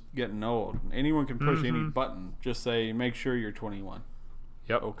is just getting old. Anyone can push any button. Just say, make sure you're 21.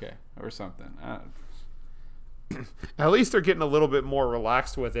 Yep. Okay. Or something. At least they're getting a little bit more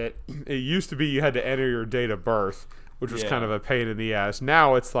relaxed with it. It used to be you had to enter your date of birth, which was kind of a pain in the ass.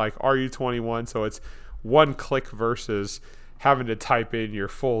 Now it's like, are you 21? So it's one click versus having to type in your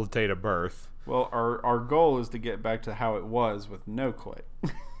full date of birth. Well, our goal is to get back to how it was with no click.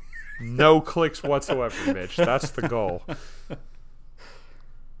 No clicks whatsoever, Mitch. That's the goal.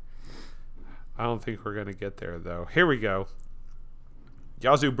 I don't think we're going to get there, though. Here we go.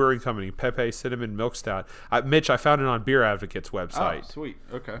 Yazoo Brewing Company, Pepe Cinnamon Milk Stout. Mitch, I found it on Beer Advocate's website. Oh, sweet.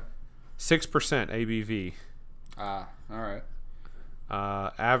 Okay. 6% ABV. All right.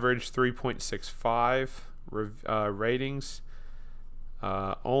 Average 3.65 ratings.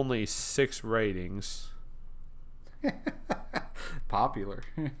 Only 6 ratings. Popular.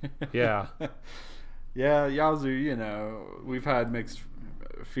 Yeah. Yeah, Yazoo, we've had mixed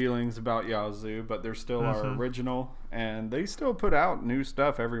feelings about Yazoo, but they're still our original, and they still put out new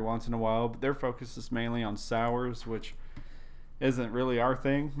stuff every once in a while, but their focus is mainly on sours, which isn't really our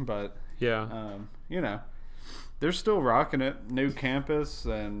thing, but yeah. They're still rocking it. New campus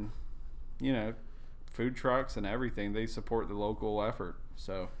and food trucks and everything. They support the local effort,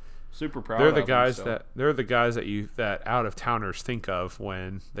 so super proud. They're the guys that out of towners think of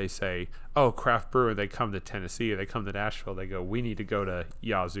when they say, "Oh, craft brewer." They come to Tennessee or they come to Nashville. They go, "We need to go to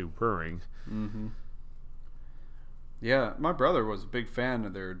Yazoo Brewing." Mm-hmm. Yeah, my brother was a big fan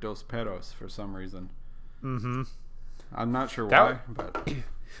of their Dos Perros for some reason. Mm-hmm. I'm not sure why, but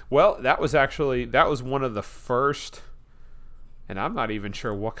well, that was one of the first, and I'm not even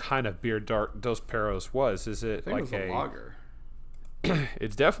sure what kind of beer Dos Perros was. Is it I think it was a lager?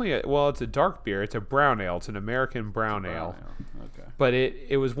 It's definitely it's a dark beer. It's a brown ale. It's an American brown ale. Okay. But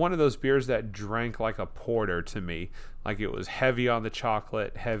it was one of those beers that drank like a porter to me. Like it was heavy on the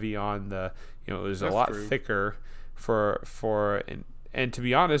chocolate, heavy on the, it was a lot thicker and to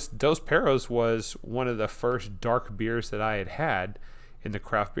be honest, Dos Perros was one of the first dark beers that I had in the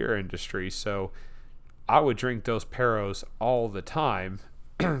craft beer industry. So I would drink Dos Perros all the time.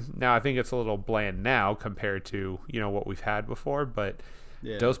 Now I think it's a little bland now compared to what we've had before, but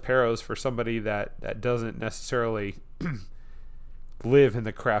Dos Perros, for somebody that doesn't necessarily live in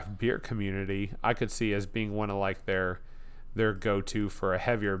the craft beer community, I could see as being one of like their go-to for a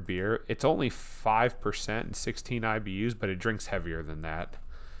heavier beer. It's only 5% and 16 IBUs, but it drinks heavier than that.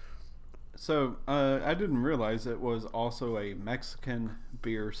 So I didn't realize it was also a Mexican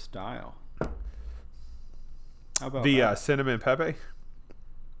beer style. How about the cinnamon pepe?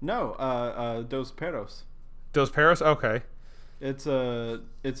 No, Dos Perros. Dos Perros? Okay.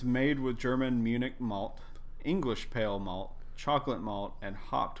 It's made with German Munich malt, English pale malt, chocolate malt, and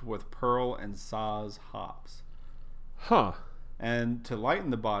hopped with Pearl and Saaz hops. Huh. And to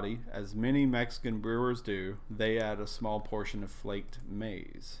lighten the body, as many Mexican brewers do, they add a small portion of flaked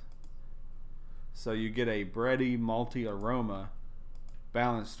maize. So you get a bready, malty aroma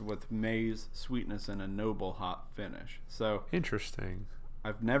balanced with maize sweetness and a noble hop finish. So interesting.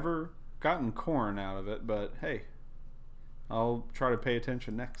 I've never gotten corn out of it, but hey, I'll try to pay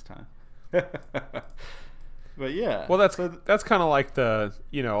attention next time. But yeah. Well, that's kind of like a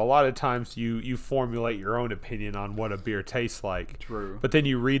lot of times you formulate your own opinion on what a beer tastes like. True. But then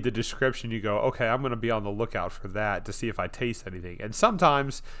you read the description, you go, okay, I'm going to be on the lookout for that to see if I taste anything. And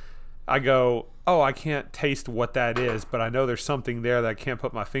sometimes I go, oh, I can't taste what that is, but I know there's something there that I can't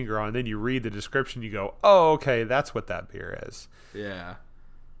put my finger on. And then you read the description, you go, oh, okay, that's what that beer is. Yeah.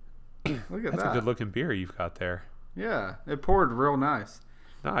 Look at That's that. a good looking beer you've got there. Yeah, it poured real nice.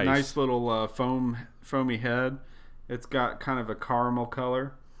 Nice little foamy head. It's got kind of a caramel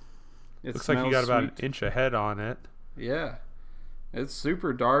color. Looks like you got about an inch of head on it. Yeah. It's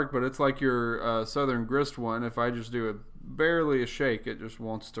super dark, but it's like your Southern Grist one. If I just do barely a shake, it just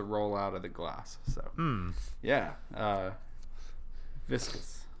wants to roll out of the glass. So, yeah.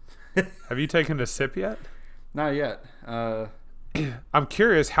 Viscous. Have you taken a sip yet? Not yet. I'm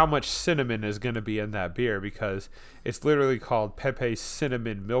curious how much cinnamon is going to be in that beer because it's literally called Pepe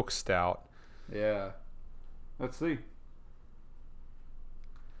Cinnamon Milk Stout. Yeah. Let's see.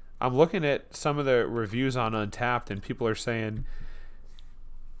 I'm looking at some of the reviews on Untappd, and people are saying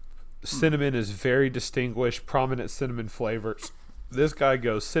cinnamon is very distinguished, prominent cinnamon flavors. This guy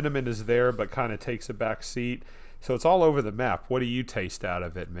goes, cinnamon is there, but kind of takes a back seat. So it's all over the map. What do you taste out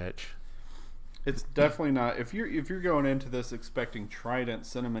of it, Mitch? It's definitely not. If you're going into this expecting Trident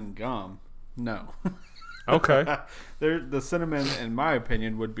cinnamon gum, no. Okay. The cinnamon, in my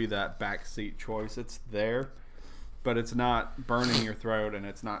opinion, would be that backseat choice. It's there, but it's not burning your throat, and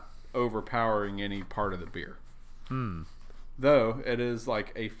it's not overpowering any part of the beer. Though it is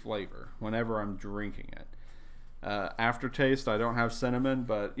like a flavor whenever I'm drinking it. Aftertaste, I don't have cinnamon,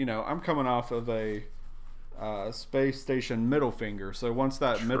 but I'm coming off of a space station middle finger, so once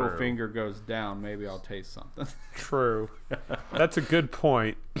that middle finger goes down, maybe I'll taste something. True. That's a good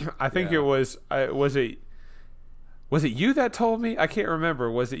point. I think it was it you that told me? I can't remember.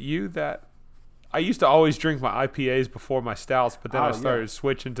 Was it you that I used to always drink my IPAs before my stouts, but then I started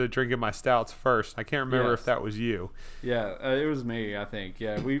switching to drinking my stouts first. I can't remember if that was you. Yeah, it was me, I think.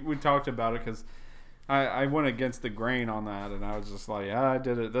 Yeah, we talked about it because I went against the grain on that, and I was just like, I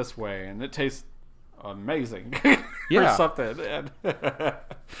did it this way, and it tastes amazing. Or something.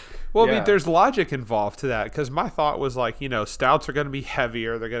 Well, I mean, there's logic involved to that because my thought was like, stouts are going to be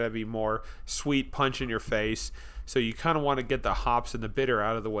heavier. They're going to be more sweet, punch in your face. So you kind of want to get the hops and the bitter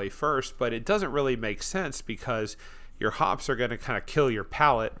out of the way first, but it doesn't really make sense because your hops are going to kind of kill your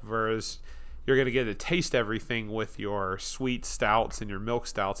palate, whereas you're going to get to taste everything with your sweet stouts and your milk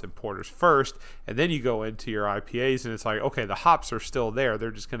stouts and porters first, and then you go into your IPAs, and it's like, okay, the hops are still there.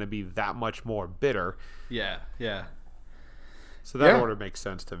 They're just going to be that much more bitter. Yeah. So that order makes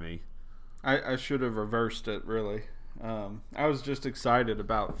sense to me. I should have reversed it, really. I was just excited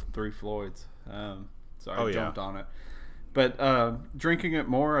about Three Floyds. So I jumped on it. But drinking it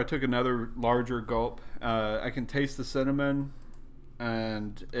more, I took another larger gulp. I can taste the cinnamon,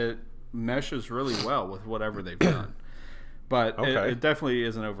 and it meshes really well with whatever they've done. But it definitely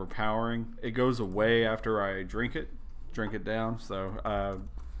isn't overpowering. It goes away after I drink it down. So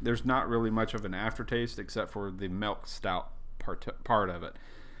there's not really much of an aftertaste except for the milk stout part of it.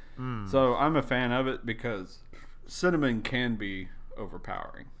 So I'm a fan of it because cinnamon can be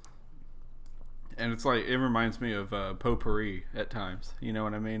overpowering. And it's like, it reminds me of potpourri at times. You know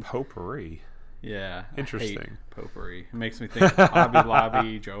what I mean? Potpourri? Yeah. Interesting. I hate potpourri. It makes me think of Hobby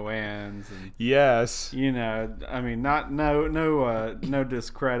Lobby, Joann's. And, yes. You know, I mean, no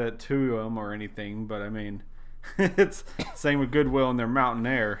discredit to them or anything, but I mean, it's same with Goodwill and their Mountain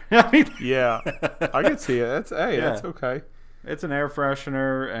Air. I mean, yeah. I can see it. That's okay. It's an air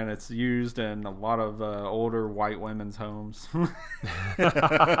freshener, and it's used in a lot of older white women's homes.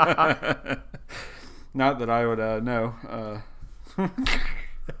 Not that I would know.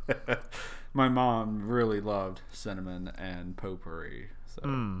 My mom really loved cinnamon and potpourri.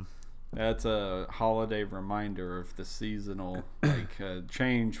 So that's a holiday reminder of the seasonal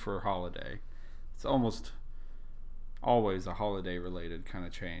change for holiday. It's almost always a holiday-related kind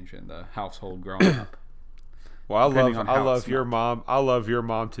of change in the household growing up. Well, I love your mom. I love your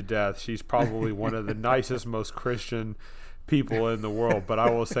mom to death. She's probably one of the nicest, most Christian people in the world. But I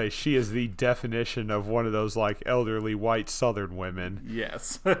will say she is the definition of one of those like elderly white Southern women.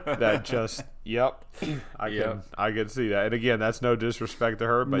 Yes. That just I can see that. And again, that's no disrespect to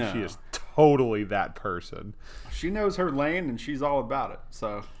her, but she is totally that person. She knows her lane and she's all about it.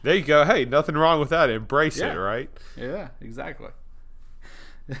 So there you go. Hey, nothing wrong with that. Embrace it, right? Yeah, exactly.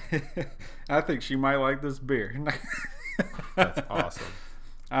 I think she might like this beer. That's awesome.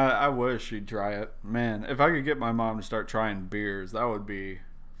 I wish she'd try it. Man, if I could get my mom to start trying beers, that would be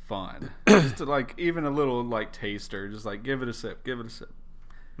fun. Just to like, even a little like taster, just like give it a sip.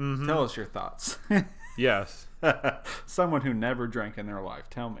 Mm-hmm. Tell us your thoughts. Yes. Someone who never drank in their life,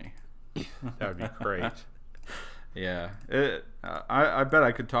 tell me. That would be great. Yeah. I bet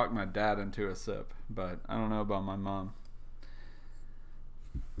I could talk my dad into a sip, but I don't know about my mom.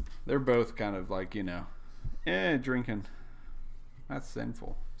 They're both kind of like, drinking. That's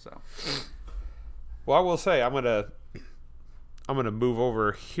sinful. So, well, I will say I'm gonna move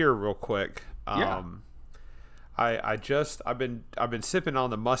over here real quick. I've been sipping on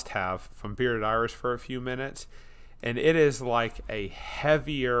the must-have from Bearded Iris for a few minutes, and it is like a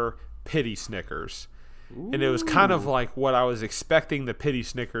heavier Pity Snickers. Ooh. And it was kind of like what I was expecting the Pity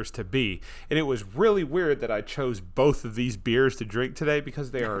Snickers to be. And it was really weird that I chose both of these beers to drink today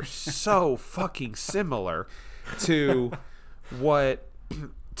because they are so fucking similar to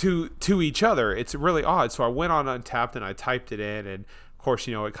to each other. It's really odd. So I went on Untappd and I typed it in, and of course,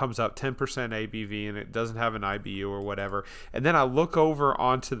 it comes up 10% ABV and it doesn't have an IBU or whatever. And then I look over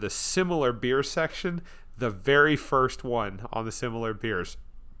onto the similar beer section, the very first one on the similar beers,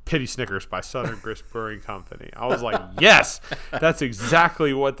 Pity Snickers by Southern Grist Brewing Company. I was like, yes, that's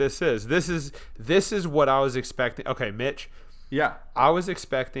exactly what this is. This is what I was expecting. Okay, Mitch. Yeah. I was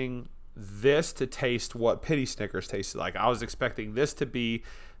expecting this to taste what Pity Snickers tasted like. I was expecting this to be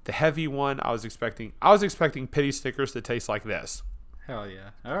the heavy one. I was expecting Pity Snickers to taste like this. Hell yeah.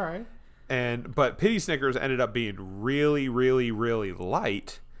 All right. But Pity Snickers ended up being really, really, really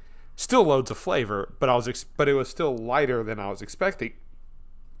light. Still loads of flavor, but it was still lighter than I was expecting.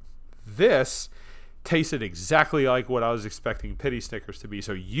 This tasted exactly like what I was expecting Pity Snickers to be.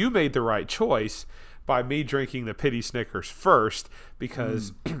 So you made the right choice by me drinking the Pity Snickers first,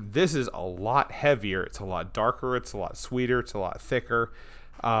 because this is a lot heavier. It's a lot darker. It's a lot sweeter. It's a lot thicker.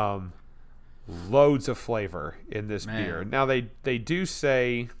 Loads of flavor in this beer. Now they do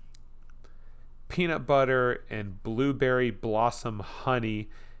say peanut butter and blueberry blossom honey.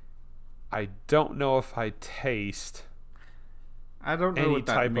 I don't know if I taste. I don't know what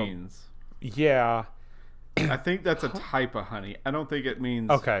that means. Yeah. I think that's a type of honey. I don't think it means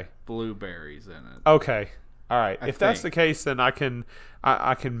blueberries in it. Okay. All right. If that's the case, then I can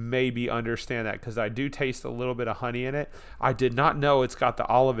maybe understand that, because I do taste a little bit of honey in it. I did not know it's got the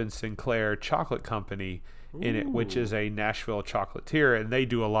Olive and Sinclair Chocolate Company in it, which is a Nashville chocolatier, and they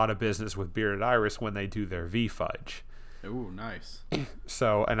do a lot of business with Bearded Iris when they do their V-Fudge. Ooh, nice.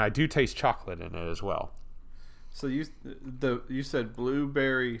 So, and I do taste chocolate in it as well. So you said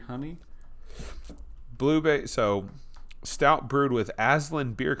blueberry honey? Blueberry. So stout brewed with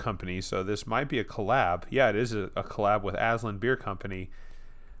Aslan Beer Company. So this might be a collab. Yeah, it is a collab with Aslan Beer Company.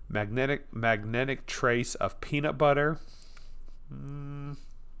 Magnetic trace of peanut butter.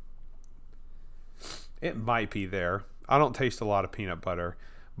 It might be there. I don't taste a lot of peanut butter.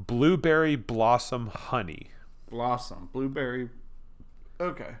 Blueberry blossom honey. Blueberry.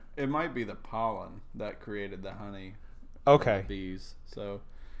 Okay, it might be the pollen that created the honey. Okay. The bees. So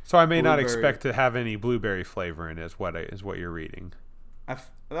I may not expect to have any blueberry flavor in it, is what you're reading.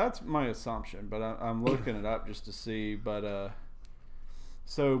 That's my assumption, but I'm looking it up just to see. But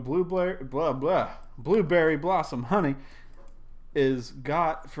So blueberry blossom honey is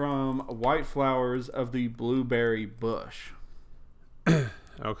got from white flowers of the blueberry bush.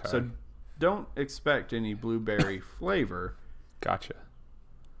 Okay. So don't expect any blueberry flavor. Gotcha.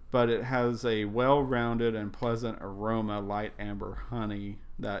 But it has a well-rounded and pleasant aroma, light amber honey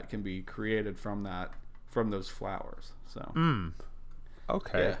that can be created from those flowers. So,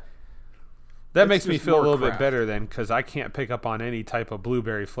 okay. Yeah. That It's makes me just feel a more little craft. bit better then, because I can't pick up on any type of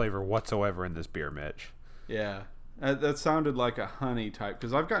blueberry flavor whatsoever in this beer, Mitch. Yeah, that sounded like a honey type,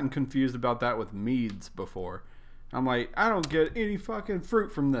 because I've gotten confused about that with meads before. I'm like, I don't get any fucking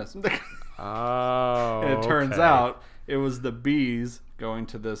fruit from this. Oh, And it turns okay. out it was the bees going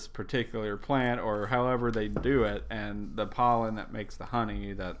to this particular plant, or however they do it, and the pollen that makes the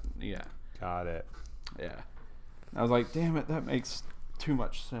honey. Got it. Yeah. I was like, damn it, that makes too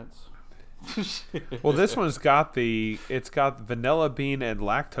much sense. Well, this one's got vanilla bean and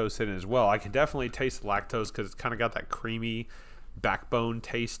lactose in it as well. I can definitely taste the lactose because it's kind of got that creamy backbone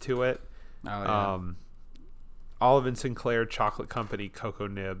taste to it. Oh, yeah. Olive and Sinclair Chocolate Company Cocoa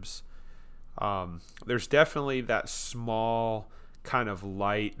Nibs. There's definitely that small kind of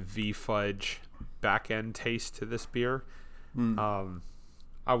light V fudge back end taste to this beer.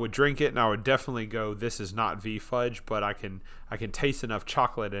 I would drink it and I would definitely go, this is not V fudge, but I can taste enough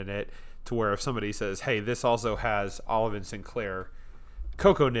chocolate in it to where if somebody says, hey, this also has Olive and Sinclair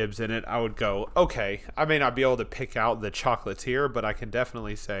cocoa nibs in it, I would go, okay, I may not be able to pick out the chocolates here, but I can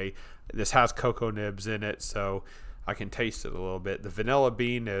definitely say this has cocoa nibs in it, so I can taste it a little bit. The vanilla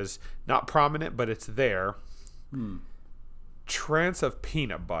bean is not prominent, but it's there. Trance of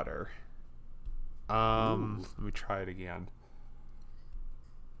peanut butter. Let me try it again.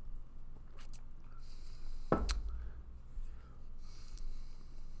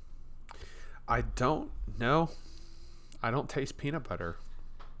 I don't know. I don't taste peanut butter.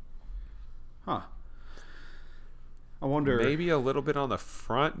 Huh. I wonder. Maybe a little bit on the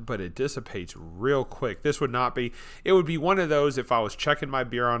front, but it dissipates real quick. This would not be. It would be one of those if I was checking my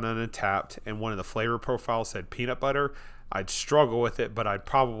beer on Untapped and one of the flavor profiles said peanut butter, I'd struggle with it, but I'd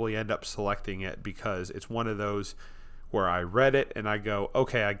probably end up selecting it because it's one of those where I read it and I go,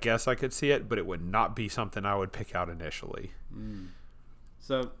 okay, I guess I could see it, but it would not be something I would pick out initially.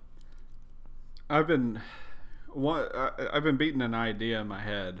 So, I've been beating an idea in my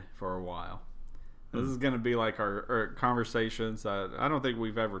head for a while. This is going to be like our conversations that I don't think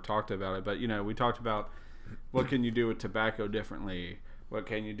we've ever talked about it, but we talked about what can you do with tobacco differently, what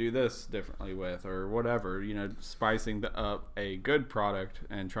can you do this differently with, or whatever, spicing up a good product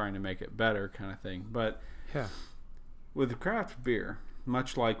and trying to make it better kind of thing. But yeah, with craft beer,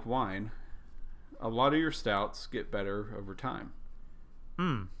 much like wine, a lot of your stouts get better over time.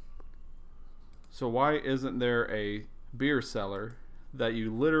 So why isn't there a beer cellar that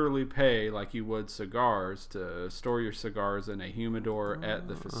you literally pay like you would cigars to store your cigars in a humidor at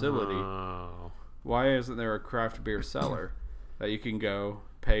the facility? Why isn't there a craft beer cellar that you can go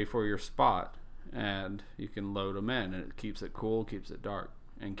pay for your spot and you can load them in, and it keeps it cool, keeps it dark,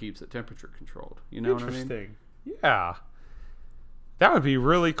 and keeps it temperature controlled? You know what I mean? Interesting. Yeah. That would be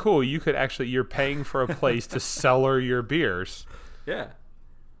really cool. You could actually, you're paying for a place to cellar your beers. Yeah.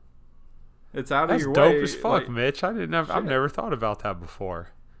 It's out of your way. That's dope as fuck, Mitch. I've never thought about that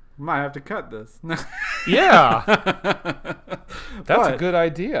before. Might have to cut this. Yeah. That's a good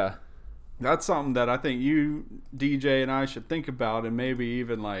idea. That's something that I think you, DJ, and I should think about and maybe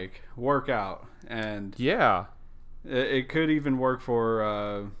even work out. And yeah, it could even work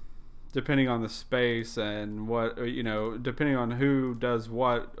for depending on the space and what, depending on who does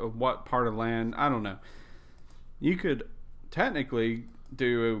what part of land. I don't know. You could technically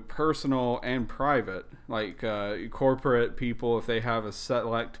do personal and private, corporate people, if they have a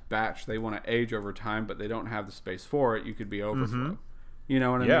select batch they want to age over time but they don't have the space for it, you could be overflow. You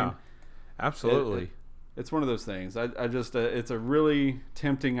know what I mean? Yeah, absolutely. It's one of those things. I just it's a really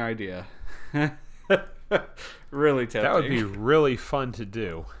tempting idea. Really tempting. That would be really fun to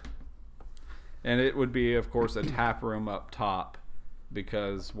do. And it would be, of course, a tap room up top,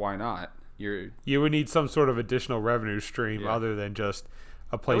 because why not? You would need some sort of additional revenue stream other than just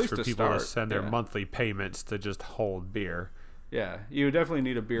a place for people to send their monthly payments to just hold beer. Yeah, you would definitely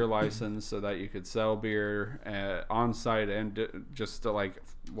need a beer license so that you could sell beer on site and just to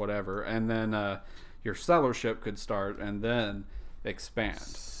whatever. And then your cellarship could start and then expand.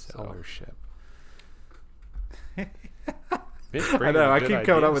 Cellarship. I know, I keep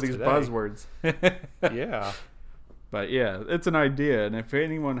coming up with these buzzwords. Yeah. But yeah, it's an idea, and if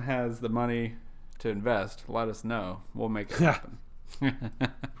anyone has the money to invest, let us know. We'll make it happen.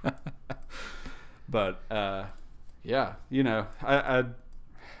 But yeah,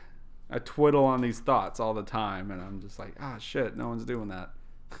 I twiddle on these thoughts all the time, and I'm just like, shit, no one's doing that.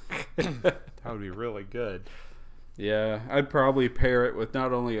 That would be really good. Yeah, I'd probably pair it with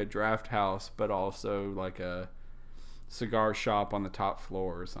not only a draft house, but also like a cigar shop on the top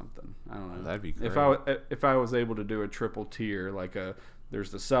floor or something. I don't know. That'd be great. If I was able to do a triple tier, like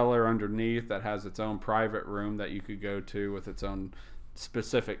there's the cellar underneath that has its own private room that you could go to with its own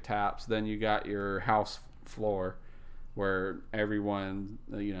specific taps. Then you got your house floor where everyone,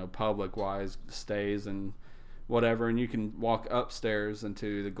 public wise stays and whatever, and you can walk upstairs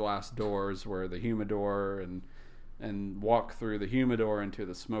into the glass doors where the humidor and walk through the humidor into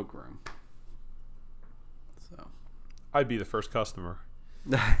the smoke room. So I'd be the first customer.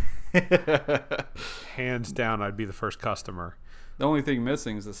 Hands down, I'd be the first customer. The only thing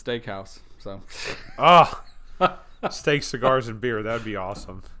missing is the steakhouse. So steak, cigars, and beer. That'd be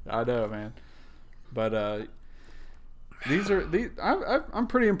awesome. I know, man. But I'm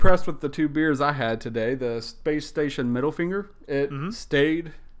pretty impressed with the two beers I had today. The Space Station Middle Finger, it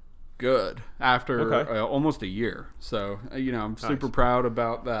stayed good after almost a year. So I'm super proud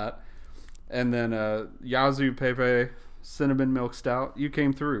about that. And then Yazoo Pepe Cinnamon Milk Stout. You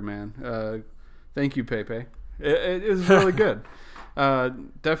came through, man. Thank you, Pepe. It was really good.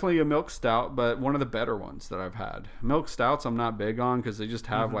 Definitely a milk stout, but one of the better ones that I've had. Milk stouts I'm not big on because they just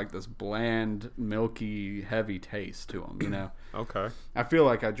have like this bland, milky, heavy taste to them, Okay. I feel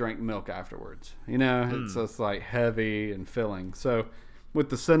like I drank milk afterwards. It's just like heavy and filling. So with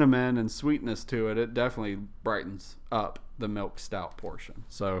the cinnamon and sweetness to it, it definitely brightens up the milk stout portion.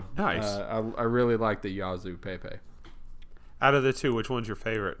 So nice. I really like the Yazoo Pepe. Out of the two, which one's your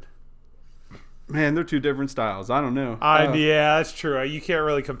favorite? Man, they're two different styles. I don't know. Yeah, that's true. You can't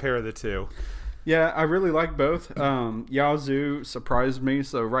really compare the two. Yeah, I really like both. Yazoo surprised me,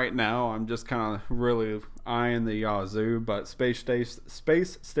 so right now I'm just kind of really eyeing the Yazoo. But Space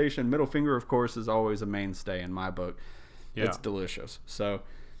Station Middle Finger, of course, is always a mainstay in my book. Yeah. It's delicious. So,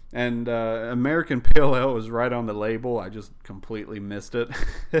 and American Pale Ale was right on the label. I just completely missed it.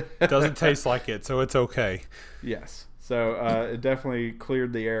 Doesn't taste like it, so it's okay. Yes. So it definitely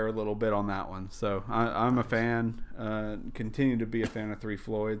cleared the air a little bit on that one. So I'm a fan, continue to be a fan of Three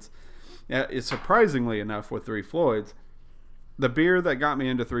Floyds. Yeah, it's surprisingly enough with Three Floyds, the beer that got me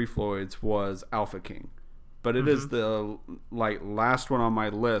into Three Floyds was Alpha King. But it is the last one on my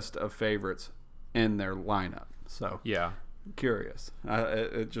list of favorites in their lineup. So yeah, curious.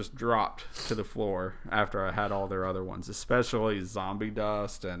 It just dropped to the floor after I had all their other ones, especially Zombie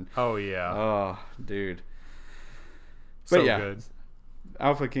Dust and oh dude. But so good.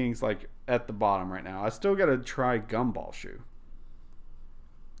 Alpha King's at the bottom right now. I still got to try Gumball Shoe.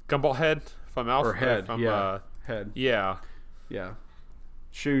 Gumball Head from Alpha? Or Head, Head. Yeah. Yeah.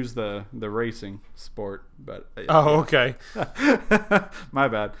 Shoe's the racing sport, but... Oh, okay. My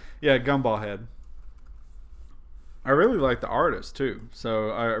bad. Yeah, Gumball Head. I really like the artist, too,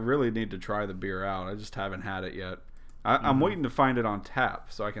 so I really need to try the beer out. I just haven't had it yet. I'm waiting to find it on tap,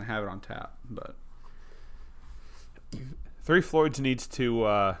 so I can have it on tap, but... Three Floyds needs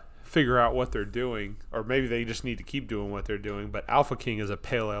to figure out what they're doing, or maybe they just need to keep doing what they're doing. But Alpha King is a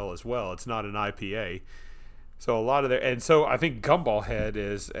pale ale as well. It's not an IPA. So a lot of their, and so I think Gumball Head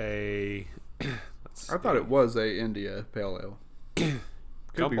is a. I thought it was a India pale ale.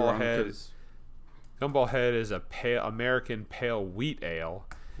 Gumball Head is a American pale wheat ale.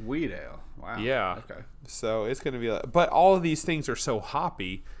 Wheat ale. Wow. Yeah. Okay. So it's going to be, but all of these things are so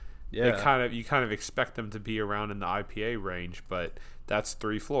hoppy. Yeah. You kind of expect them to be around in the IPA range, but that's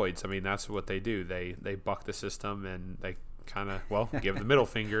Three Floyds. I mean, that's what they do. They buck the system and they kind of give the middle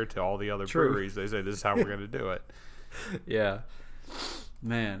finger to all the other breweries. They say this is how we're going to do it. Yeah.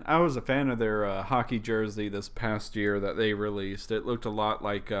 Man, I was a fan of their hockey jersey this past year that they released. It looked a lot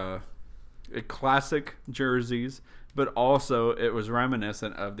like classic jerseys, but also it was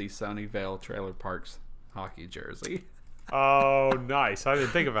reminiscent of the Sunnyvale Trailer Parks hockey jersey. Oh, nice. I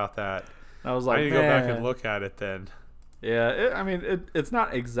didn't think about that. I was like, I need to go back and look at it then. Yeah, it's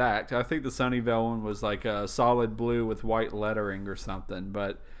not exact. I think the Sunnyvale one was like a solid blue with white lettering or something,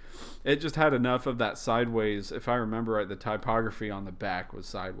 but it just had enough of that sideways. If I remember right, the typography on the back was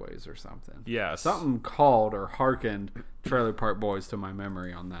sideways or something. Yeah. Something called or hearkened Trailer Park Boys to my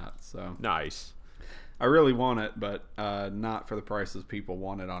memory on that. So nice. I really want it, but not for the prices people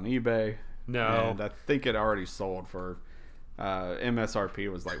want it on eBay. No. And I think it already sold for...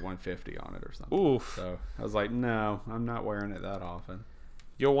 MSRP was like $150 on it or something. Oof. So I was like, no, I'm not wearing it that often.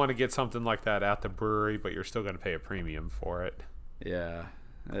 You'll want to get something like that at the brewery, but you're still going to pay a premium for it. Yeah.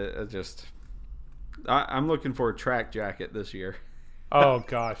 I'm looking for a track jacket this year. Oh,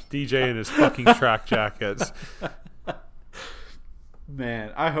 gosh. DJ and his fucking track jackets.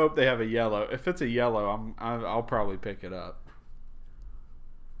 Man, I hope they have a yellow. If it's a yellow, I'll probably pick it up.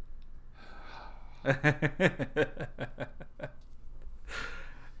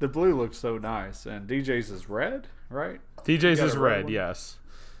 The blue looks so nice, and DJ's is red, right? DJ's is red, yes.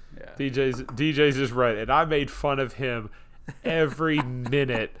 Yeah. DJ's is red, and I made fun of him every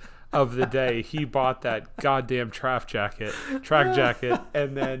minute of the day. He bought that goddamn track jacket,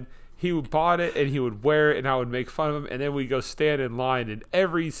 and then he bought it and he would wear it, and I would make fun of him, and then we go stand in line, and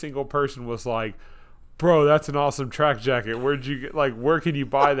every single person was like, "Bro, that's an awesome track jacket. Where'd you get? Like, where can you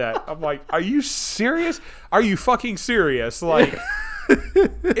buy that?" I'm like, "Are you serious? Are you fucking serious? Like."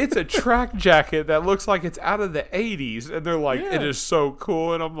 It's a track jacket that looks like it's out of the 80s, and they're like, It is so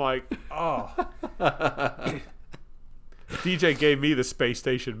cool, and I'm like, oh. DJ gave me the space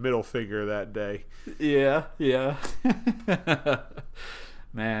station middle finger that day. Yeah.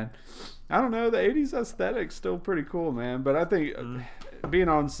 Man, I don't know, the 80s aesthetic's still pretty cool, man, but I think being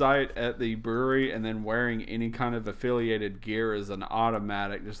on site at the brewery and then wearing any kind of affiliated gear is an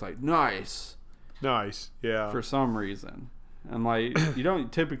automatic, just like, nice, yeah, for some reason. And like, you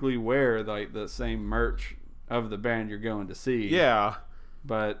don't typically wear like the same merch of the band you're going to see. Yeah,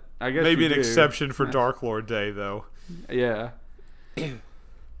 but I guess maybe an exception for Dark Lord Day, though. Yeah,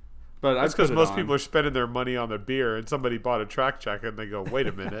 but that's because most people are spending their money on their beer, and somebody bought a track jacket, and they go, "Wait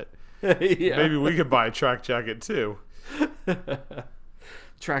a minute, maybe we could buy a track jacket too."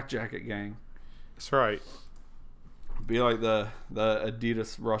 Track jacket gang. That's right. Be like the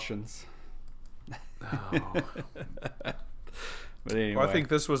Adidas Russians. Oh. But anyway, well, I think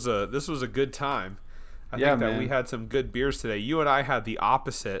this was a good time. I think that we had some good beers today. You and I had the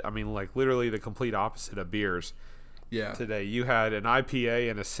opposite. I mean, like literally the complete opposite of beers. Yeah. Today you had an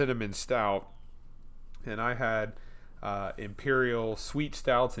IPA and a cinnamon stout, and I had imperial sweet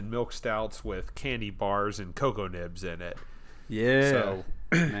stouts and milk stouts with candy bars and cocoa nibs in it. Yeah. So,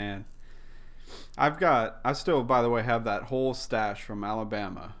 man, I still, by the way, have that whole stash from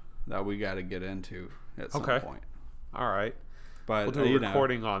Alabama that we got to get into at some point. All right. But we'll do a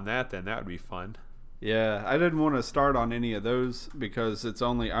recording on that then. That would be fun. Yeah, I didn't want to start on any of those because I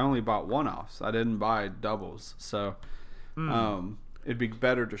only bought one-offs. I didn't buy doubles. So it'd be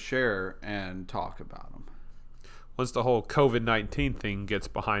better to share and talk about them. Once the whole COVID-19 thing gets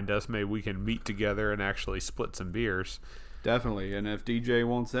behind us, maybe we can meet together and actually split some beers. Definitely. And if DJ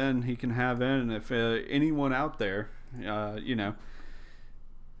wants in, he can have in. And if anyone out there,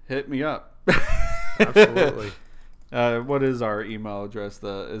 hit me up. Absolutely. What is our email address?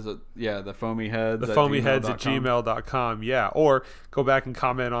 The Foamy Heads? The Foamy Heads at gmail.com. Yeah. Or go back and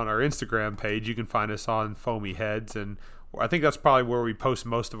comment on our Instagram page. You can find us on Foamy Heads. And I think that's probably where we post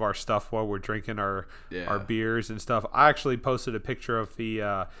most of our stuff while we're drinking our beers and stuff. I actually posted a picture of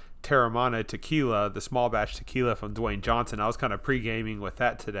the Terramana tequila, the small batch tequila from Dwayne Johnson. I was kind of pre-gaming with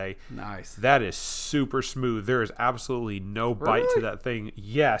that today. Nice. That is super smooth. There is absolutely no bite to that thing.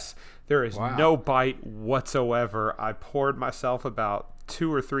 Yes, there is no bite whatsoever. I poured myself about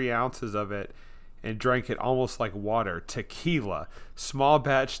 2 or 3 ounces of it and drank it almost like water. Tequila, small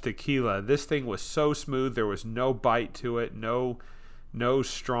batch tequila. This thing was so smooth. There was no bite to it. No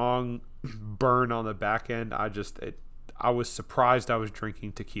strong burn on the back end. I was surprised I was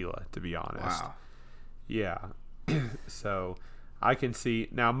drinking tequila, to be honest. Wow. Yeah. So I can see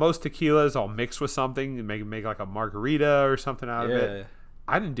now most tequilas I'll mix with something and make like a margarita or something out of it.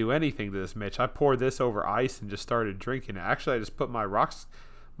 I didn't do anything to this, Mitch. I poured this over ice and just started drinking it. Actually, I just put my rocks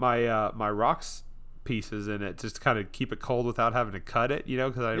pieces in it just to kind of keep it cold without having to cut it,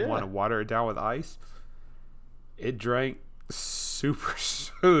 because I didn't want to water it down with ice. It drank super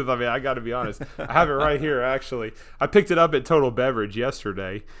smooth. I mean, I got to be honest. I have it right here, actually. I picked it up at Total Beverage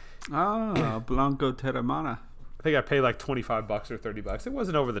yesterday. Oh, Blanco Terramana. I think I paid like $25 or $30. It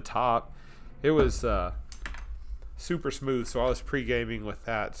wasn't over the top. It was super smooth, so I was pre-gaming with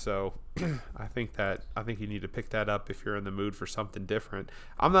that. So I think you need to pick that up if you're in the mood for something different.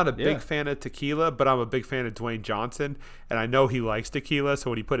 I'm not a big fan of tequila, but I'm a big fan of Dwayne Johnson, and I know he likes tequila,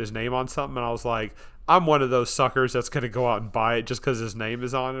 so when he put his name on something, I was like, I'm one of those suckers that's going to go out and buy it just because his name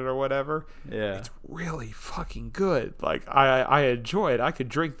is on it or whatever. Yeah. It's really fucking good. Like, I enjoy it. I could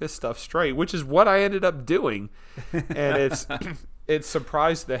drink this stuff straight, which is what I ended up doing. And it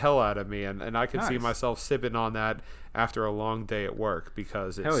surprised the hell out of me. And I could see myself sipping on that after a long day at work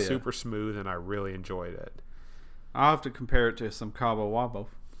because it's super smooth and I really enjoyed it. I'll have to compare it to some Cabo Wabo.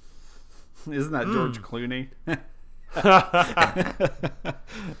 Isn't that George Clooney?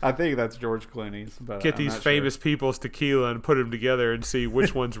 I think that's George Clooney's. But get these famous people's tequila and put them together and see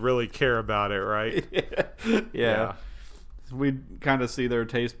which ones really care about it, right? Yeah. We kind of see their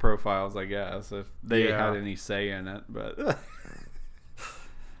taste profiles, I guess, if they had any say in it. But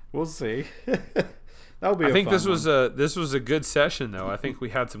We'll see. That'll be. I think this was a good session, though. I think we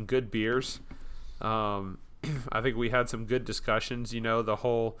had some good beers. I think we had some good discussions. You know, the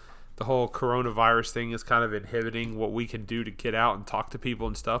whole coronavirus thing is kind of inhibiting what we can do to get out and talk to people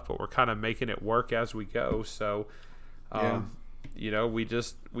and stuff, but we're kind of making it work as we go. So, you know, we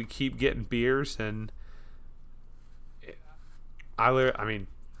keep getting beers, and I mean,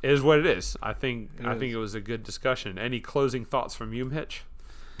 it is what it is. I think it was a good discussion. Any closing thoughts from you, Mitch?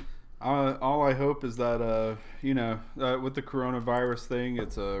 All I hope is that, with the coronavirus thing,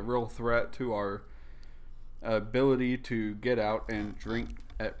 it's a real threat to our ability to get out and drink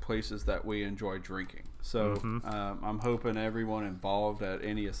at places that we enjoy drinking. So I'm hoping everyone involved at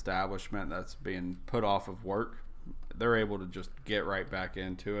any establishment that's being put off of work, they're able to just get right back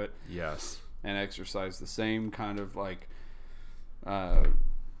into it. Yes. And exercise the same kind of like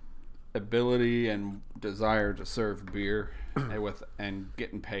ability and desire to serve beer and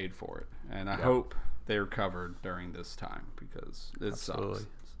getting paid for it. And I hope they're covered during this time because it sucks.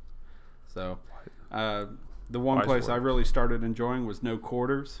 So the one place I really started enjoying was No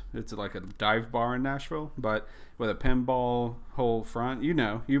Quarters. It's like a dive bar in Nashville, but with a pinball whole front. You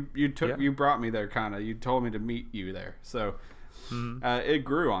know, you brought me there kind of. You told me to meet you there. So it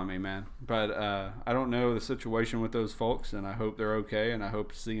grew on me, man. But I don't know the situation with those folks, and I hope they're okay, and I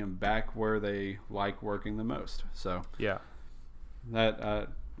hope to see them back where they like working the most. So that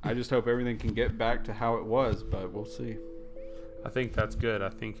I just hope everything can get back to how it was, but we'll see. I think that's good. I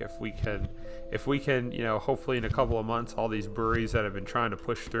think if we can, you know, hopefully in a couple of months, all these breweries that have been trying to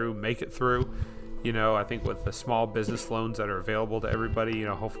push through, make it through. You know, I think with the small business loans that are available to everybody, you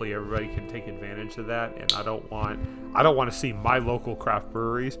know, hopefully everybody can take advantage of that. And I don't want to see my local craft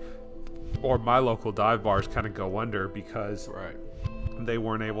breweries or my local dive bars kind of go under because they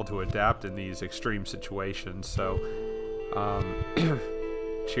weren't able to adapt in these extreme situations. So,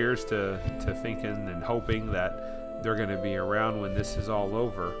 cheers to thinking and hoping that they're going to be around when this is all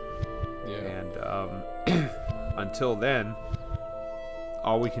over. And until then,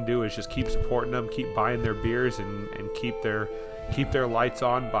 all we can do is just keep supporting them, keep buying their beers, and keep their lights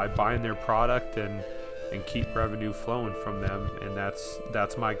on by buying their product and keep revenue flowing from them. And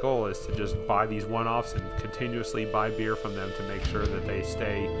that's my goal, is to just buy these one-offs and continuously buy beer from them to make sure that they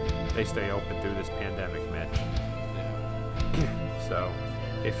stay open through this pandemic, Mitch. So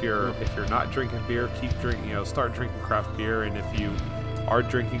if you're not drinking beer, keep drinking. You know, start drinking craft beer. And if you are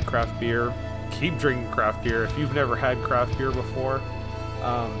drinking craft beer, keep drinking craft beer. If you've never had craft beer before,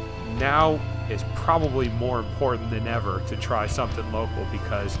 now is probably more important than ever to try something local,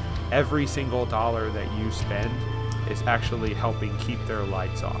 because every single dollar that you spend is actually helping keep their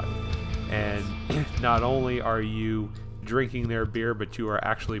lights on. And not only are you drinking their beer, but you are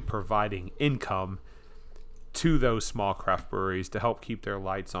actually providing income to those small craft breweries to help keep their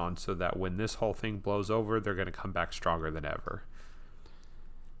lights on, so that when this whole thing blows over, they're going to come back stronger than ever.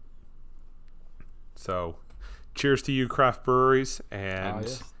 So cheers to you, craft breweries,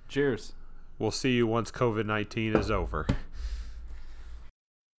 and cheers. We'll see you once COVID-19 is over.